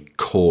very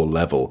core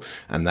level,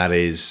 and that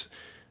is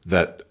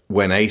that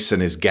when Ace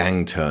and his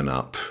gang turn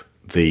up,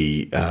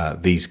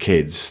 these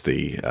kids,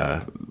 the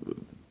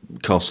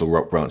Castle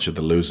Rock branch of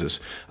the Losers,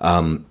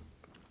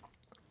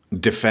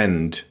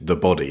 defend the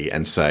body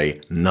and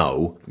say,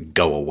 no,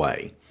 go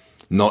away.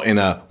 Not in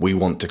a, we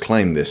want to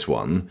claim this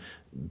one,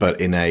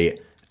 but in a,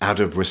 out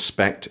of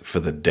respect for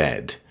the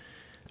dead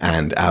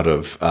and out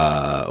of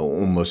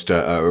almost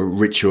a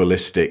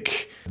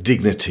ritualistic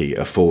dignity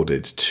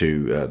afforded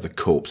to the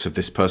corpse of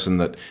this person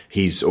that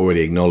he's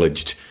already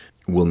acknowledged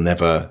will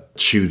never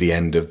chew the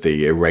end of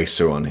the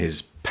eraser on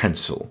his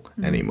pencil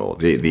anymore.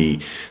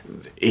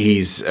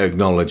 He's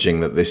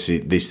acknowledging that this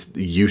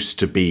used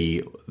to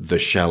be the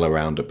shell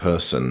around a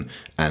person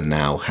and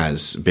now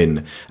has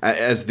been,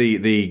 as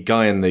the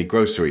guy in the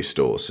grocery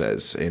store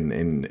says,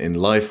 in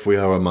life we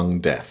are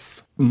among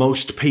death.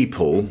 Most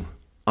people,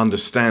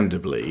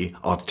 understandably,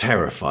 are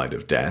terrified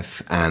of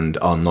death and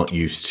are not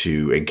used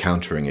to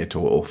encountering it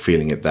or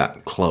feeling it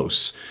that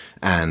close,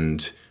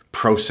 and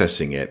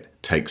processing it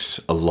takes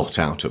a lot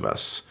out of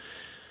us.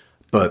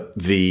 But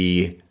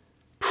the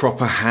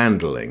proper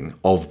handling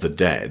of the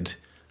dead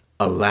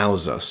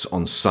allows us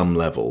on some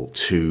level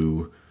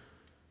to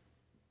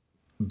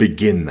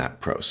begin that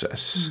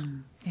process.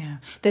 Yeah.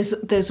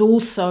 There's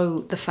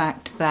also the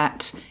fact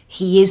that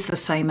he is the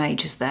same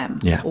age as them,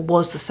 or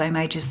was the same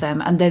age as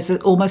them, and there's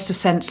almost a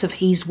sense of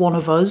he's one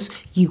of us,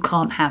 you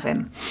can't have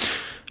him.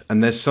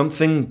 And there's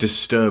something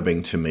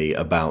disturbing to me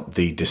about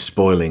the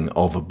despoiling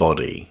of a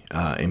body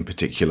in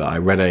particular. I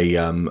read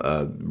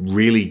a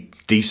really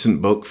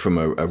decent book from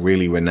a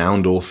really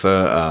renowned author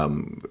a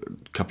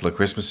couple of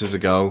Christmases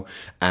ago,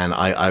 and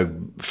I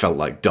felt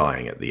like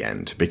dying at the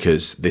end,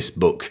 because this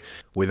book,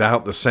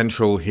 without the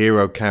central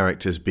hero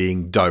characters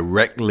being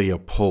directly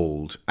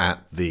appalled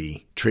at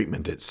the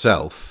treatment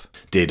itself,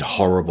 did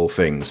horrible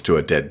things to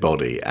a dead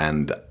body,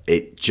 and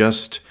it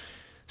just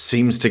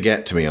seems to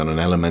get to me on an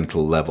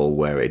elemental level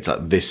where it's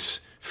like,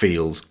 this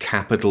feels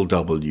capital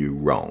W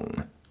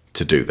wrong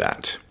to do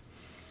that.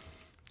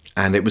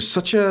 And it was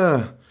such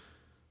a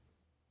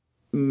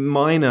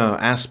minor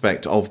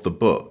aspect of the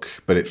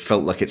book, but it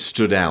felt like it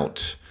stood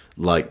out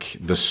like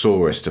the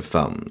sorest of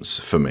thumbs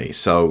for me.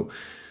 So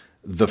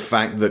the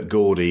fact that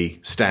Gordy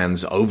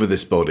stands over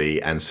this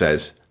body and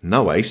says,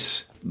 no,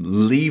 Ace,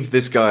 leave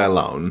this guy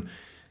alone,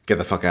 get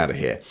the fuck out of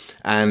here,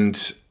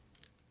 and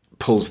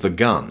pulls the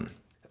gun.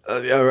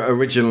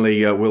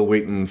 Originally, Will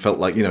Wheaton felt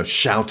like,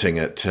 shouting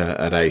at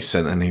Ace,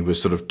 and he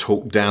was sort of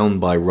talked down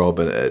by Rob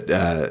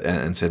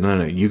and said,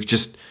 no, you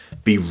just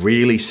be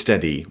really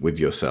steady with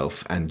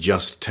yourself and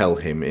just tell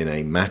him in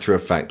a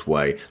matter-of-fact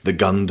way, the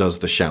gun does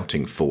the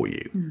shouting for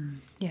you.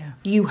 Yeah.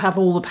 You have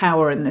all the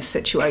power in this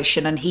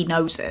situation, and he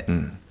knows it.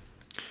 And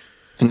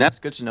that's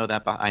good to know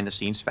that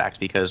behind-the-scenes fact,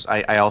 because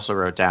I also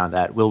wrote down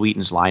that Will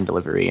Wheaton's line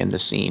delivery in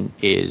this scene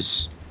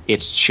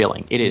it's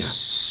chilling. It is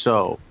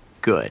so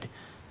good.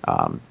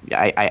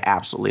 I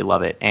absolutely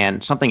love it.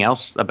 And something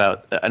else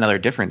about another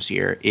difference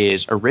here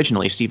is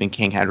originally Stephen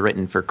King had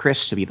written for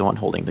Chris to be the one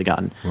holding the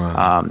gun.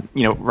 Right.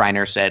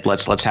 Reiner said,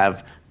 let's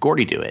have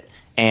Gordy do it.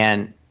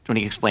 And when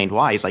he explained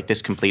why, he's like,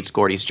 this completes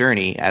Gordy's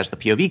journey as the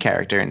POV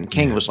character. And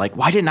King was like,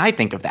 why didn't I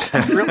think of that?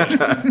 That's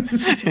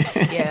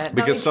brilliant.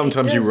 Because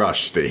sometimes you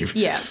rush, Steve.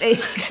 Yeah,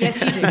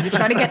 yes, you do. You're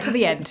trying to get to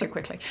the end too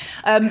quickly.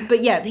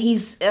 But yeah,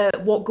 he's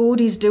what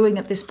Gordy's doing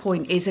at this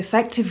point is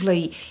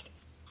effectively...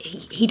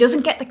 He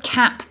doesn't get the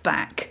cap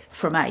back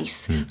from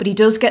Ace, but he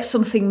does get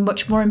something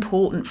much more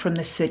important from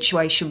this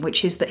situation,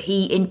 which is that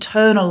he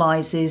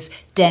internalizes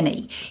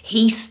Denny.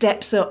 He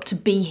steps up to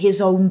be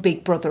his own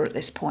big brother at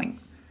this point.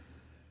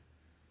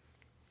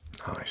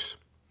 Nice.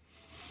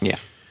 Yeah.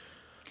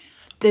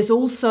 There's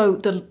also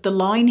the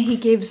line he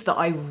gives that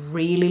I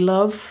really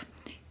love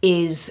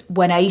is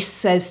when Ace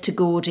says to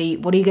Gordy,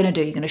 what are you going to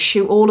do? You're going to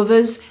shoot all of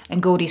us?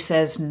 And Gordy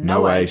says,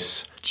 no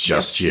Ace,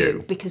 just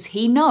you. Because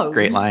he knows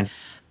Great line.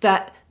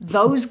 That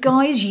those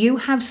guys you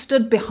have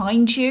stood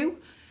behind you,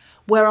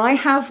 where I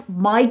have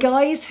my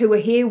guys who are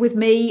here with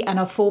me and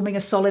are forming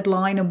a solid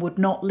line and would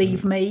not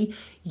leave me,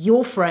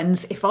 your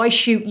friends, if I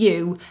shoot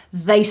you,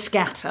 they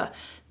scatter.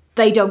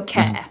 They don't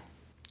care.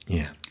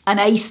 Yeah.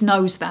 And Ace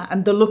knows that,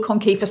 and the look on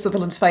Kiefer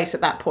Sutherland's face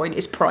at that point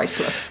is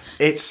priceless.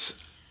 It's...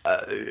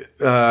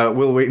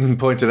 Will Wheaton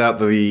pointed out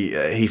that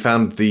he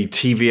found the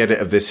TV edit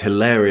of this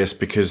hilarious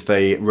because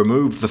they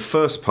removed the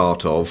first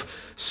part of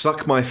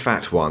 "Suck my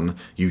fat one,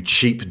 you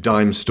cheap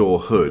dime store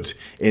hood."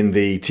 In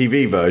the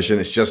TV version,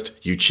 it's just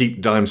 "you cheap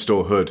dime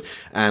store hood,"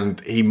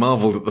 and he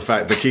marvelled at the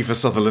fact that Kiefer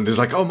Sutherland is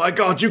like, "Oh my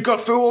god, you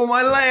got through all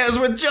my layers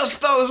with just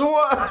those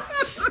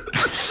words."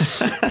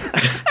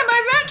 Am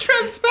I that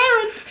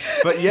transparent?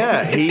 But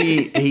yeah,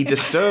 he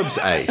disturbs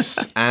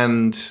Ace,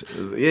 and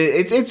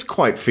it's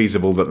quite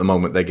feasible that the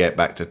moment they get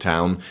back to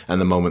town and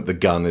the moment the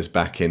gun is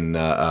back in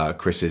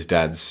Chris's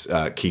dad's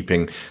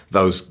keeping,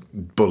 those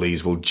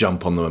bullies will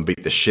jump on them and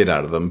beat the shit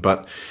out of them.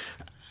 But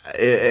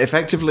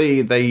effectively,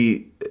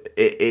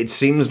 it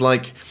seems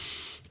like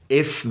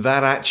if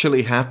that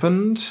actually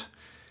happened,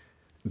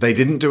 they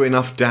didn't do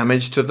enough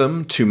damage to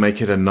them to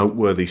make it a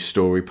noteworthy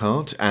story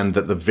part, and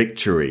that the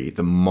victory,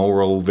 the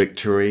moral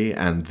victory,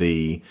 and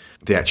the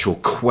actual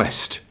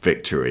quest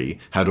victory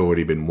had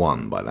already been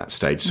won by that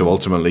stage. So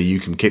ultimately, you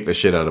can kick the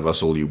shit out of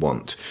us all you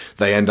want.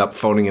 They end up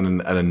phoning in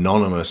an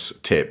anonymous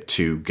tip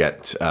to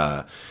get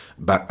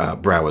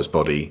Brower's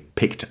body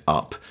picked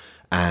up,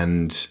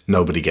 and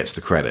nobody gets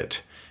the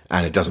credit.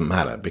 And it doesn't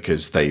matter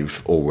because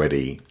they've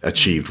already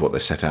achieved what they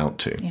set out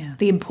to. Yeah.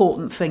 The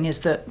important thing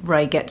is that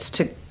Ray gets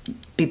to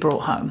be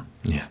brought home.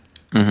 Yeah.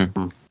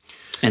 Mm-hmm.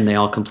 And they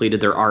all completed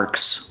their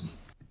arcs.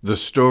 The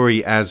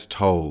story as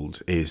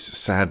told is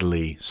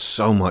sadly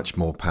so much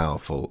more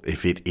powerful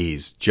if it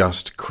is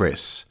just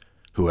Chris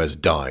who has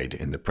died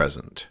in the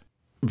present.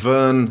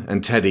 Vern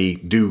and Teddy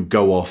do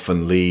go off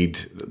and lead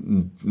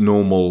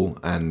normal,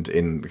 and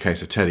in the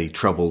case of Teddy,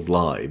 troubled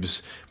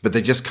lives, but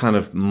they just kind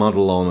of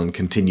muddle on and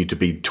continue to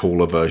be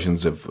taller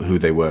versions of who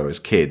they were as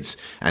kids,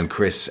 and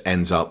Chris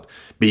ends up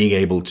being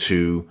able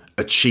to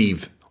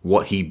achieve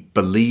what he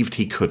believed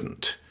he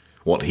couldn't,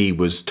 what he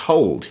was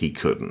told he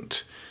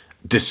couldn't,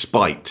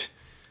 despite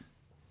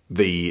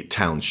the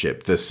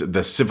township, the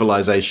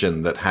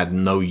civilization that had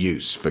no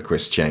use for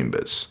Chris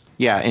Chambers.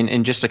 Yeah,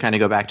 and just to kind of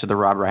go back to the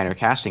Rob Reiner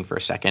casting for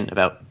a second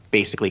about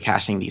basically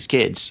casting these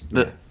kids,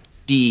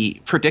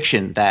 the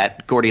prediction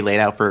that Gordy laid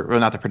out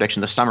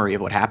the summary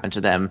of what happened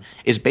to them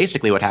is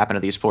basically what happened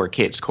to these four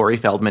kids. Corey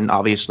Feldman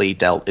obviously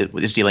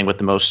is dealing with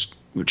the most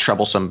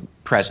troublesome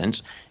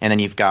present, and then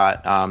you've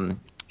got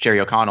Jerry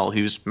O'Connell,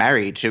 who's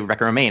married to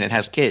Rebecca Romaine and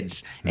has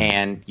kids,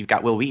 and you've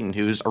got Will Wheaton,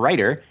 who's a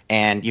writer,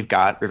 and you've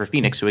got River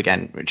Phoenix, who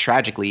again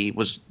tragically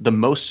was the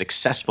most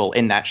successful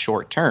in that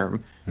short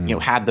term.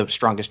 Had the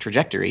strongest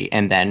trajectory,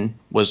 and then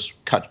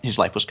his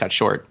life was cut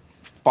short,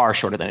 far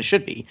shorter than it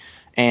should be.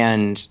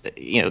 And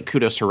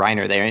kudos to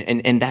Reiner there.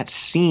 And that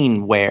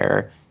scene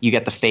where you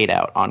get the fade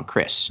out on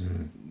Chris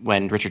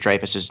when Richard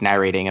Dreyfuss is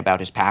narrating about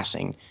his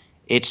passing,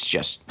 it's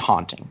just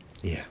haunting.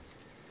 Yeah.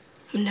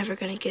 I'm never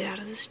gonna get out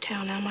of this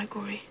town, am I,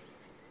 Gory?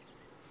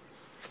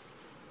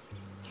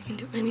 You can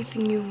do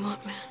anything you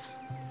want, man.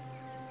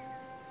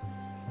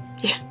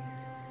 Yeah.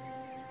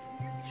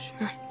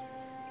 Sure.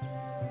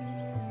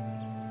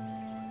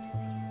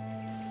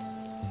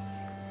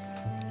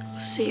 I'll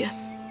see ya.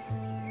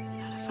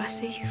 Not if I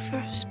see you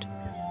first.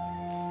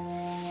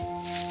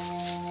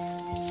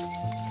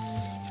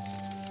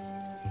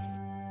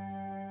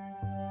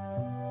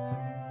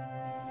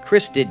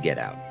 Chris did get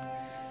out.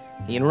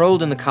 He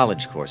enrolled in the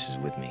college courses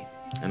with me,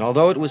 and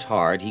although it was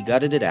hard, he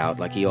gutted it out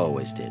like he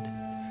always did.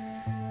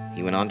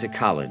 He went on to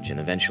college and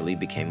eventually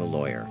became a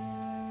lawyer.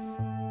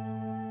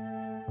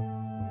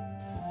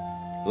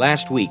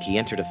 Last week, he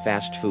entered a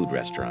fast food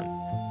restaurant.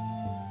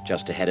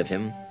 Just ahead of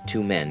him,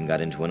 2 men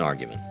got into an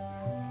argument.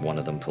 One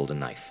of them pulled a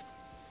knife.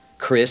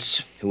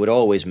 Chris, who had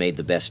always made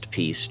the best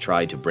piece,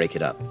 tried to break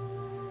it up.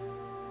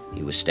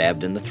 He was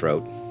stabbed in the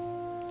throat.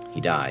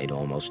 He died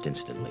almost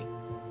instantly.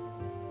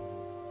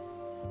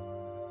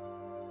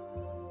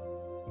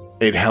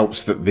 It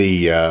helps that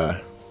the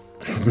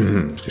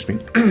excuse me.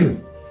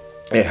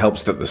 It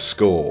helps that the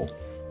score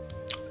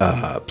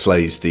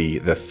plays the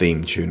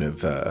theme tune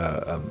of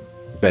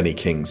Benny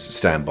King's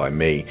 "Stand By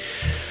Me."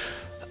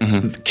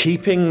 Mm-hmm.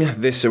 Keeping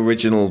this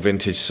original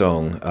vintage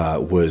song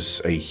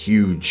was a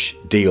huge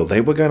deal.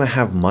 They were going to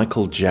have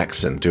Michael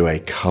Jackson do a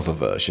cover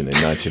version in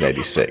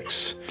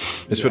 1986.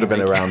 This would have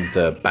been around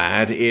the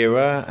Bad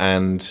era,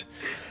 and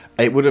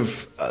it would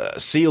have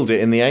sealed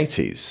it in the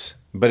 80s.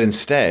 But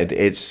instead,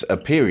 it's a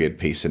period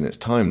piece and it's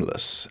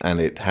timeless. And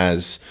it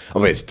has... I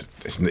mean,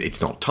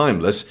 it's not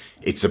timeless.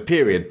 It's a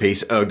period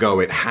piece,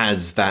 ergo it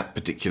has that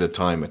particular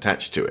time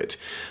attached to it.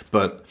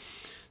 But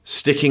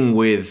sticking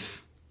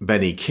with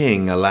Benny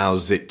King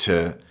allows it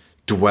to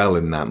dwell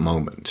in that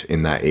moment,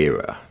 in that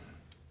era,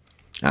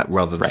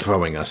 rather than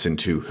throwing us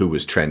into who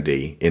was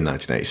trendy in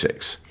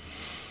 1986.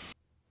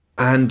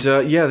 And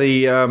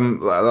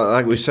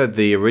like we said,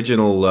 the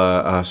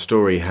original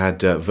story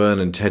had Vern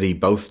and Teddy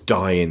both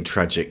die in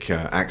tragic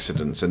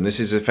accidents, and this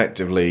is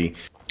effectively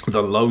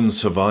the lone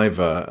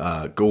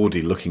survivor,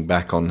 Gordy, looking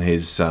back on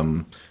his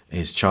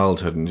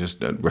childhood and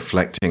just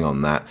reflecting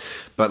on that.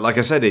 But like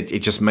I said, it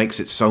just makes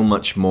it so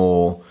much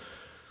more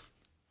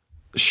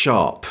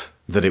sharp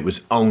that it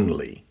was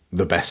only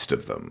the best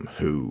of them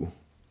who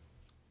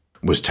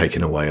was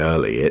taken away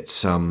early.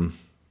 It's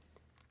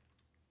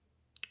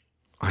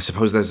I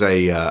suppose there's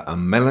a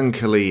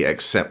melancholy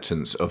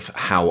acceptance of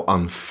how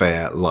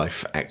unfair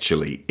life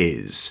actually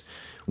is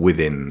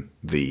within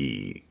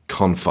the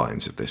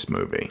confines of this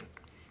movie.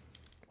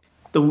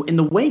 In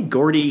the way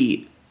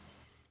Gordy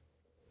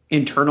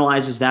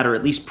internalizes that, or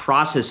at least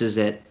processes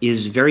it,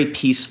 is very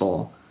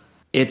peaceful.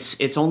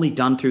 It's only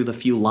done through the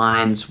few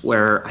lines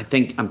where I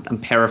think I'm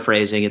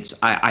paraphrasing.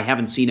 I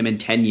haven't seen him in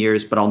 10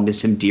 years, but I'll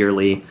miss him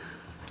dearly.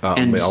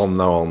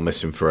 I'll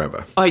miss him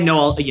forever. I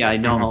know. I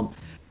know.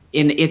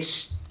 And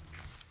it's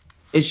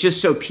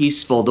just so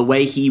peaceful, the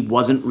way he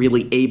wasn't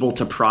really able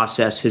to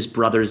process his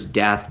brother's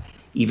death,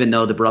 even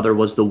though the brother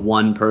was the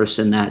one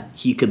person that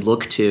he could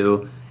look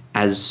to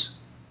as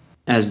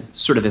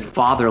sort of a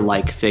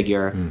father-like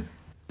figure.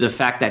 The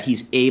fact that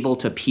he's able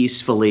to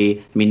peacefully,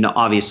 I mean,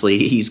 obviously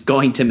he's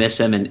going to miss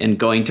him and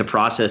going to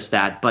process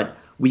that, but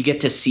we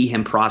get to see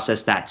him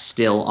process that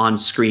still on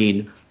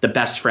screen. The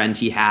best friend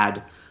he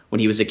had when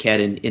he was a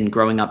kid and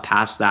growing up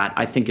past that,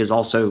 I think is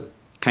also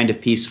kind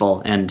of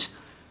peaceful. And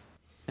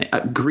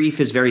grief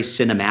is very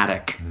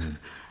cinematic.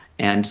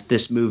 And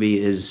this movie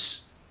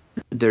is,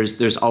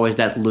 there's always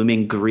that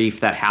looming grief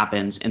that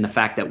happens, and the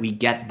fact that we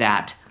get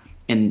that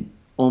in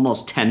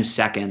almost 10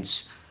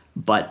 seconds,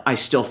 but I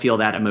still feel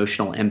that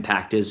emotional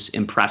impact is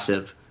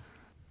impressive.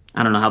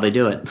 I don't know how they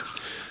do it.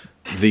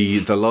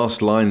 The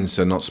last lines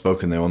are not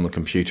spoken, they're on the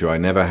computer. I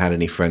never had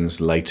any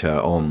friends later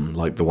on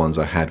like the ones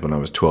I had when I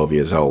was 12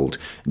 years old.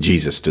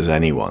 Jesus, does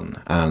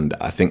anyone? And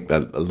I think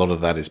that a lot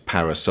of that is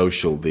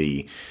parasocial.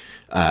 The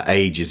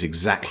age is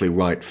exactly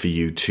right for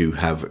you to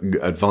have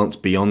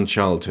advanced beyond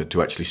childhood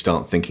to actually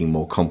start thinking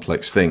more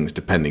complex things,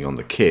 depending on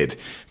the kid.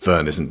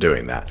 Vern isn't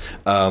doing that.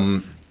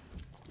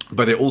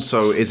 But it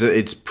also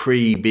it's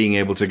pre being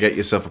able to get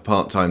yourself a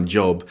part-time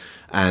job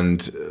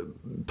and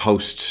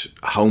post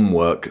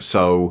homework.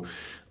 So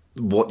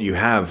what you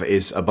have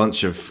is a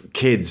bunch of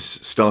kids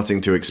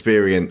starting to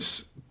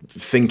experience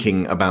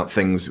thinking about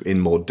things in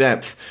more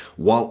depth,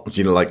 while,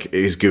 like,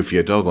 is Goofy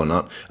a dog or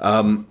not?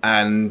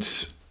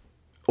 And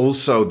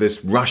also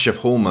this rush of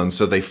hormones,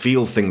 so they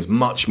feel things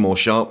much more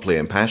sharply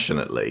and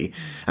passionately.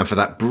 And for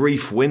that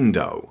brief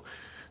window,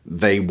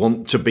 they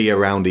want to be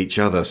around each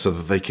other so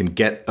that they can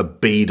get a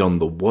bead on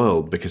the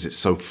world, because it's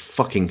so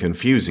fucking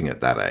confusing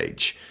at that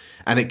age.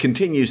 And it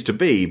continues to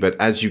be, but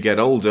as you get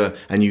older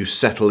and you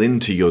settle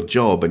into your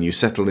job and you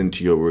settle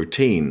into your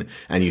routine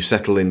and you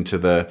settle into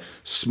the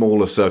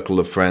smaller circle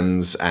of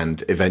friends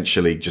and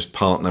eventually just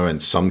partner,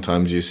 and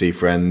sometimes you see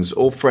friends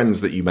or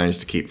friends that you manage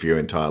to keep for your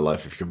entire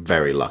life if you're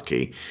very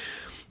lucky,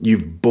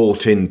 you've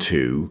bought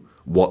into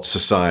what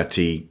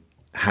society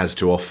has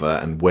to offer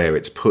and where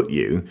it's put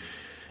you,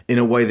 in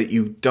a way that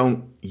you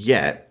don't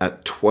yet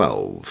at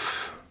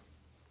 12.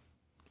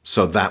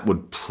 So that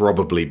would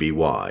probably be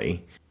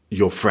why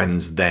your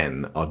friends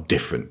then are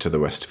different to the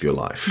rest of your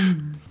life.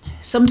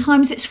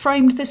 Sometimes it's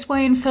framed this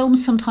way in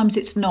films, sometimes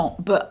it's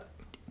not. But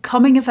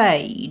coming of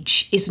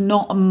age is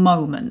not a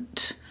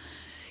moment.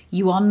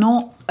 You are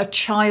not a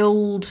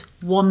child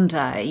one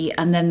day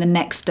and then the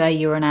next day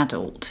you're an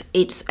adult.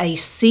 It's a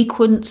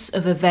sequence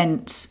of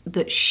events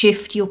that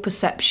shift your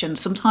perception,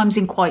 sometimes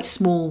in quite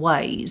small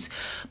ways.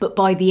 But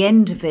by the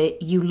end of it,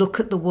 you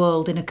look at the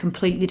world in a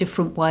completely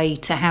different way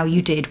to how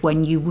you did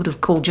when you would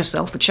have called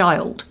yourself a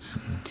child.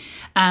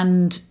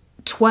 And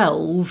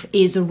 12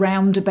 is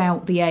around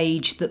about the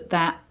age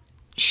that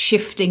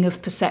shifting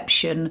of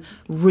perception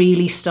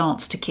really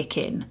starts to kick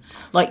in.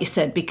 Like you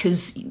said,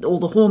 because all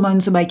the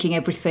hormones are making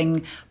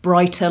everything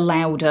brighter,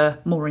 louder,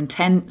 more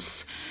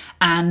intense.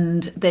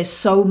 And there's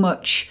so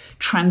much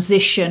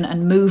transition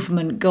and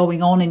movement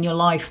going on in your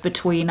life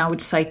between, I would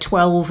say,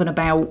 12 and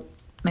about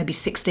maybe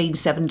 16,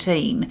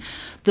 17,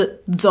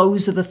 that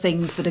those are the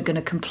things that are going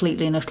to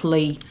completely and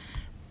utterly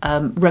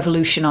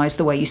revolutionise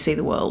the way you see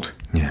the world.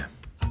 Yeah.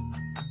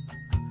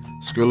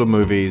 School of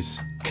Movies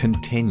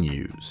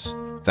continues.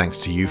 Thanks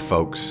to you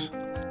folks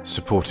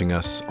supporting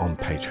us on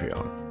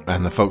Patreon.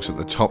 And the folks at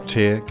the top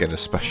tier get a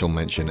special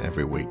mention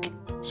every week.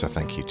 So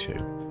thank you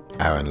to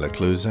Aaron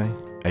Lecluse,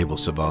 Abel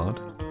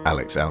Savard,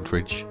 Alex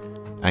Outridge,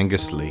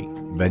 Angus Lee,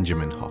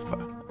 Benjamin Hoffer,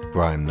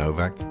 Brian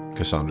Novak,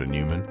 Cassandra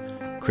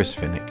Newman, Chris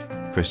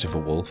Finnick, Christopher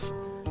Wolfe,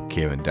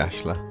 Kieran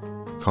Dashler,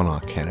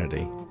 Connor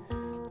Kennedy,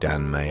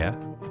 Dan Mayer,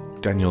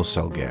 Daniel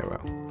Salguero,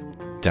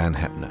 Dan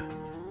Hepner,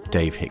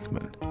 Dave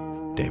Hickman,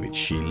 David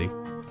Sheely,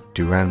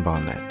 Duran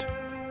Barnett,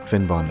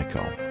 Finbar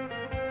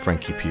Nicole,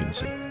 Frankie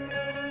Punzi,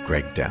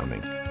 Greg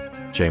Downing,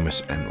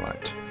 Jameis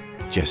Enright,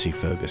 Jesse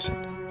Ferguson,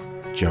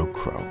 Joe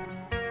Crow,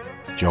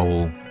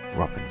 Joel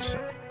Robinson,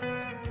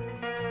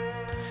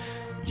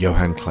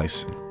 Johan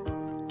Clayson,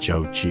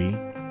 Joe G,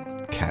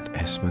 Kat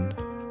Essman,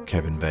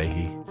 Kevin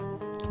Vahey,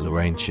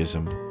 Lorraine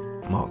Chisholm,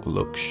 Mark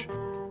Luksh,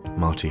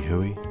 Marty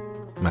Huey,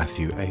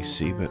 Matthew A.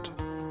 Siebert,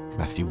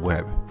 Matthew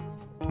Webb,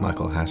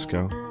 Michael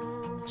Haskell,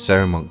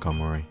 Sarah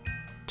Montgomery,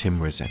 Tim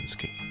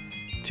Rosensky,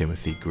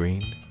 Timothy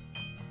Green,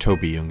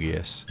 Toby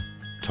Jungius,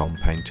 Tom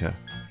Painter,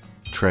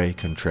 Trey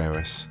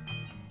Contreras,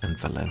 and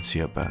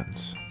Valencia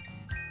Burns.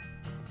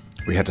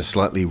 We had to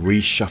slightly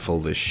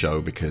reshuffle this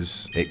show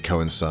because it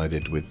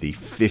coincided with the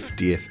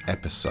 50th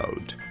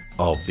episode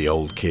of the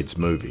Old Kids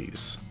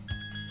Movies.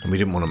 And we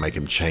didn't want to make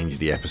him change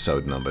the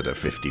episode number to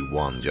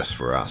 51 just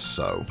for us,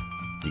 so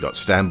you got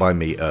Stand By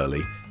Me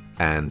early,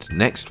 and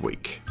next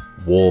week,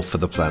 War for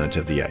the Planet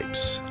of the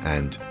Apes.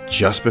 And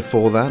just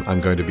before that,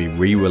 I'm going to be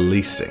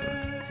re-releasing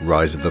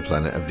Rise of the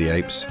Planet of the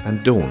Apes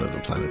and Dawn of the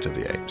Planet of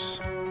the Apes,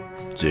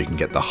 so you can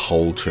get the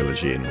whole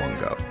trilogy in one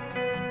go.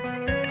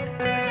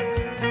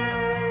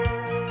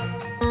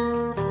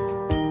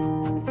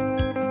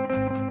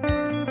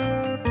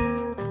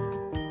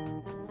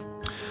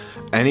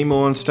 Any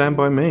more on Stand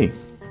By Me?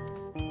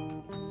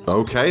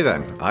 Okay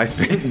then, I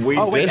think we.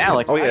 Oh wait, did.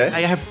 Alex. Oh yeah.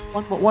 I have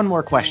one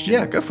more question.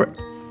 Yeah, go for it.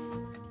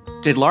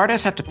 Did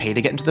Lardass have to pay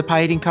to get into the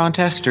pie eating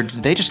contest, or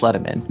did they just let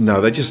him in?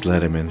 No, they just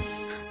let him in.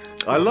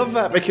 I love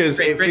that because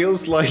it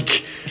feels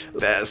like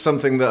that's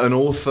something that an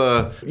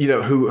author,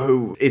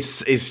 who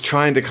is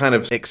trying to kind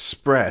of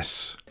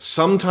express.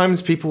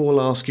 Sometimes people will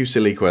ask you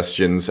silly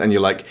questions and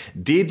you're like,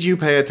 did you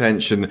pay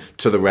attention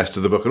to the rest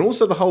of the book? And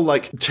also the whole,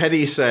 like,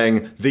 Teddy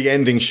saying the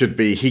ending should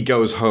be he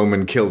goes home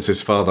and kills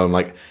his father. I'm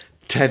like,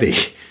 Teddy,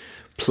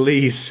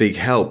 please seek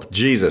help.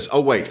 Jesus.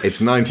 Oh, wait,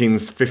 it's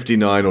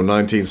 1959 or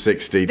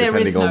 1960,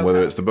 depending on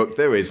whether it's the book.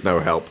 There is no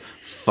help.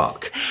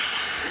 Fuck.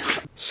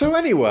 So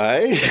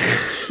anyway,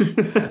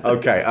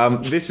 okay,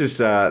 this is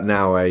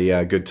now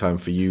a good time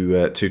for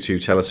you to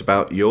tell us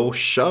about your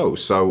show.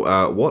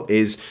 So what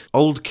is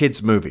Old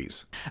Kids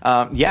Movies?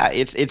 Yeah,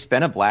 it's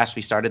been a blast.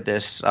 We started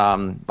this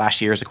last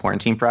year as a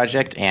quarantine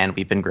project, and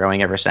we've been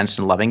growing ever since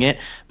and loving it.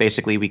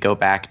 Basically, we go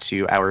back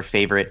to our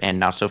favorite and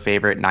not so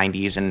favorite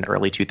 90s and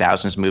early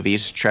 2000s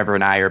movies. Trevor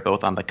and I are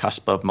both on the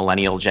cusp of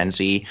millennial Gen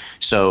Z,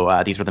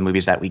 so these were the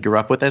movies that we grew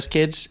up with as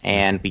kids,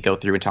 and we go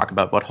through and talk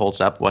about what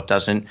holds up, what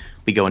doesn't.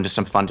 We go into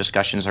some fun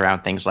discussions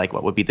around things like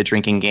what would be the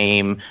drinking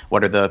game,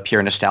 what are the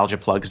pure nostalgia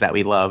plugs that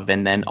we love,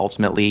 and then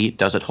ultimately,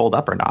 does it hold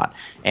up or not?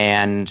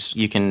 And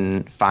you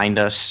can find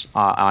us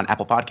on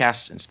Apple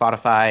Podcasts and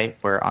Spotify.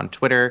 We're on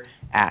Twitter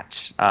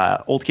at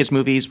Old Kids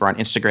Movies. We're on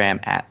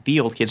Instagram at The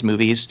Old Kids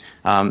Movies.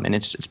 And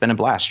it's been a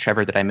blast.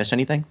 Trevor, did I miss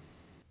anything?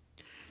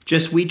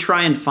 Just we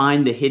try and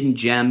find the hidden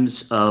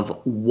gems of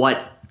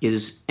what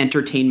is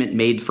entertainment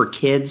made for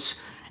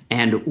kids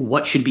and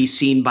what should be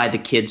seen by the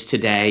kids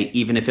today,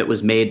 even if it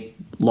was made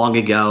long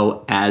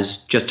ago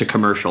as just a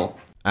commercial.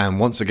 And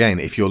once again,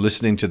 if you're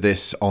listening to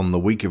this on the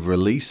week of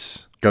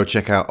release, go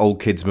check out Old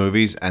Kids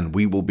Movies, and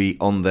we will be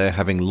on there,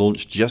 having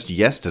launched just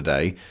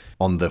yesterday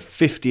on the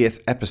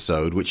 50th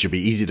episode, which should be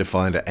easy to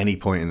find at any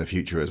point in the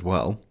future as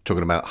well,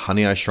 talking about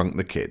Honey, I Shrunk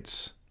the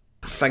Kids.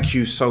 Thank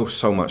you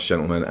so much,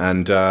 gentlemen.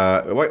 And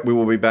we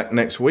will be back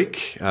next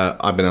week.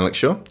 I've been Alex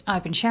Shaw.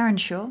 I've been Sharon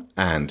Shaw.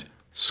 And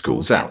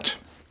School's out.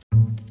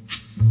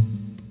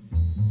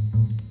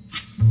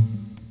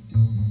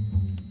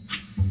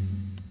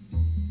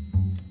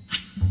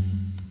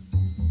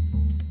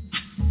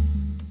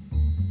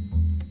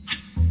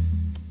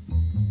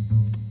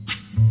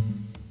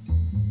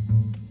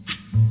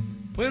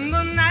 When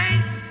the night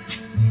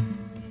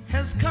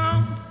has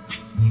come,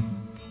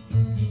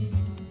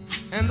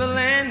 and the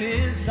land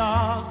is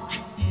dark,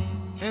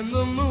 and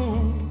the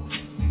moon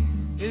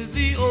is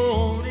the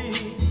only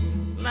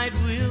light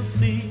we'll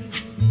see.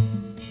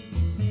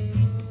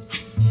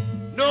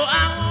 No,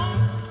 I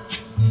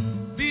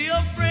won't be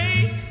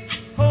afraid.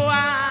 Oh,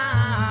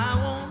 I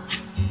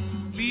won't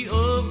be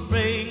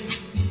afraid.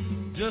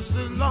 Just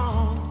as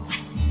long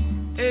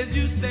as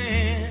you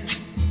stand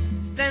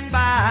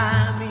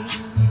by me.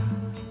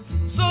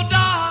 So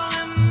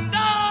darling,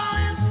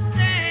 darling,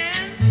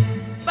 stand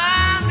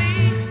by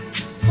me.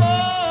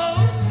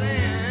 Oh,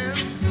 stand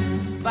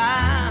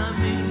by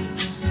me.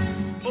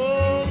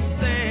 Oh,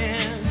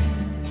 stand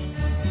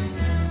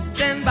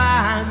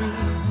by me.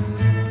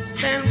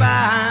 Stand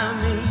by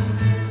me.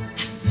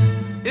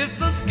 If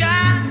the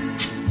sky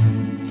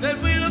that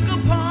we look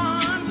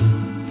upon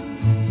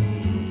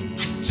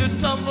should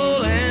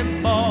tumble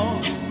and fall,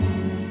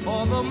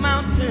 or the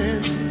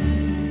mountain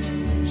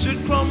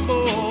should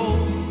crumble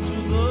to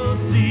the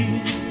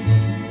sea,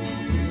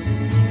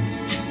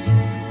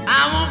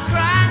 I won't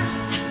cry,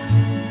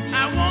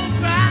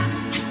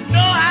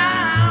 no, I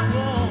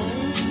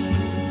won't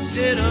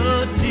shed a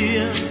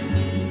tear,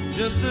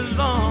 just as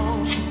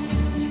long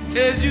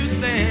as you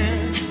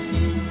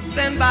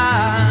stand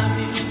by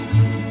me.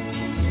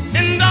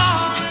 And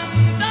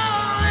darling,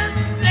 darling,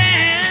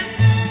 stand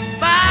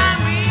by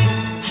me.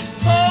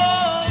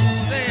 Oh,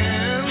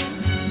 stand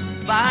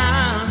by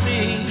me.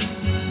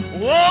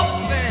 Oh,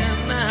 stand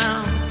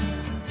now.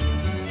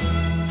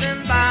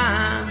 Stand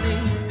by me.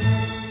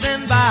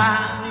 Stand by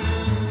me.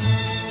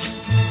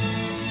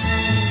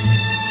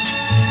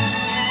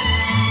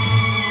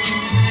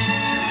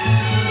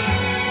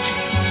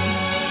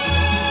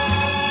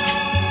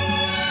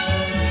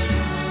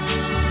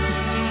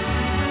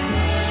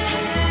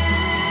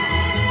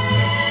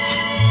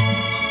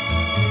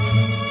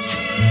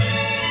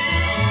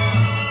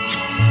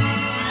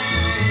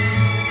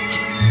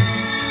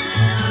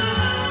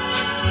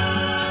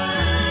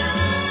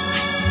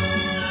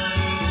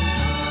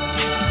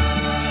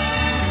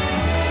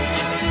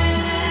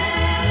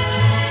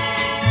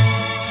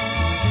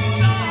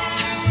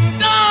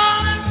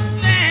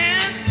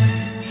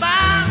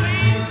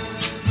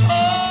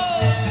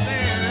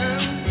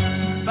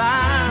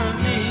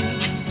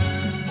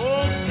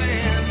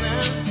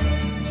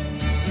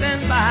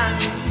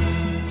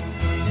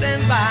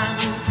 Stand by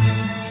me,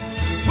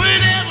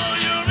 when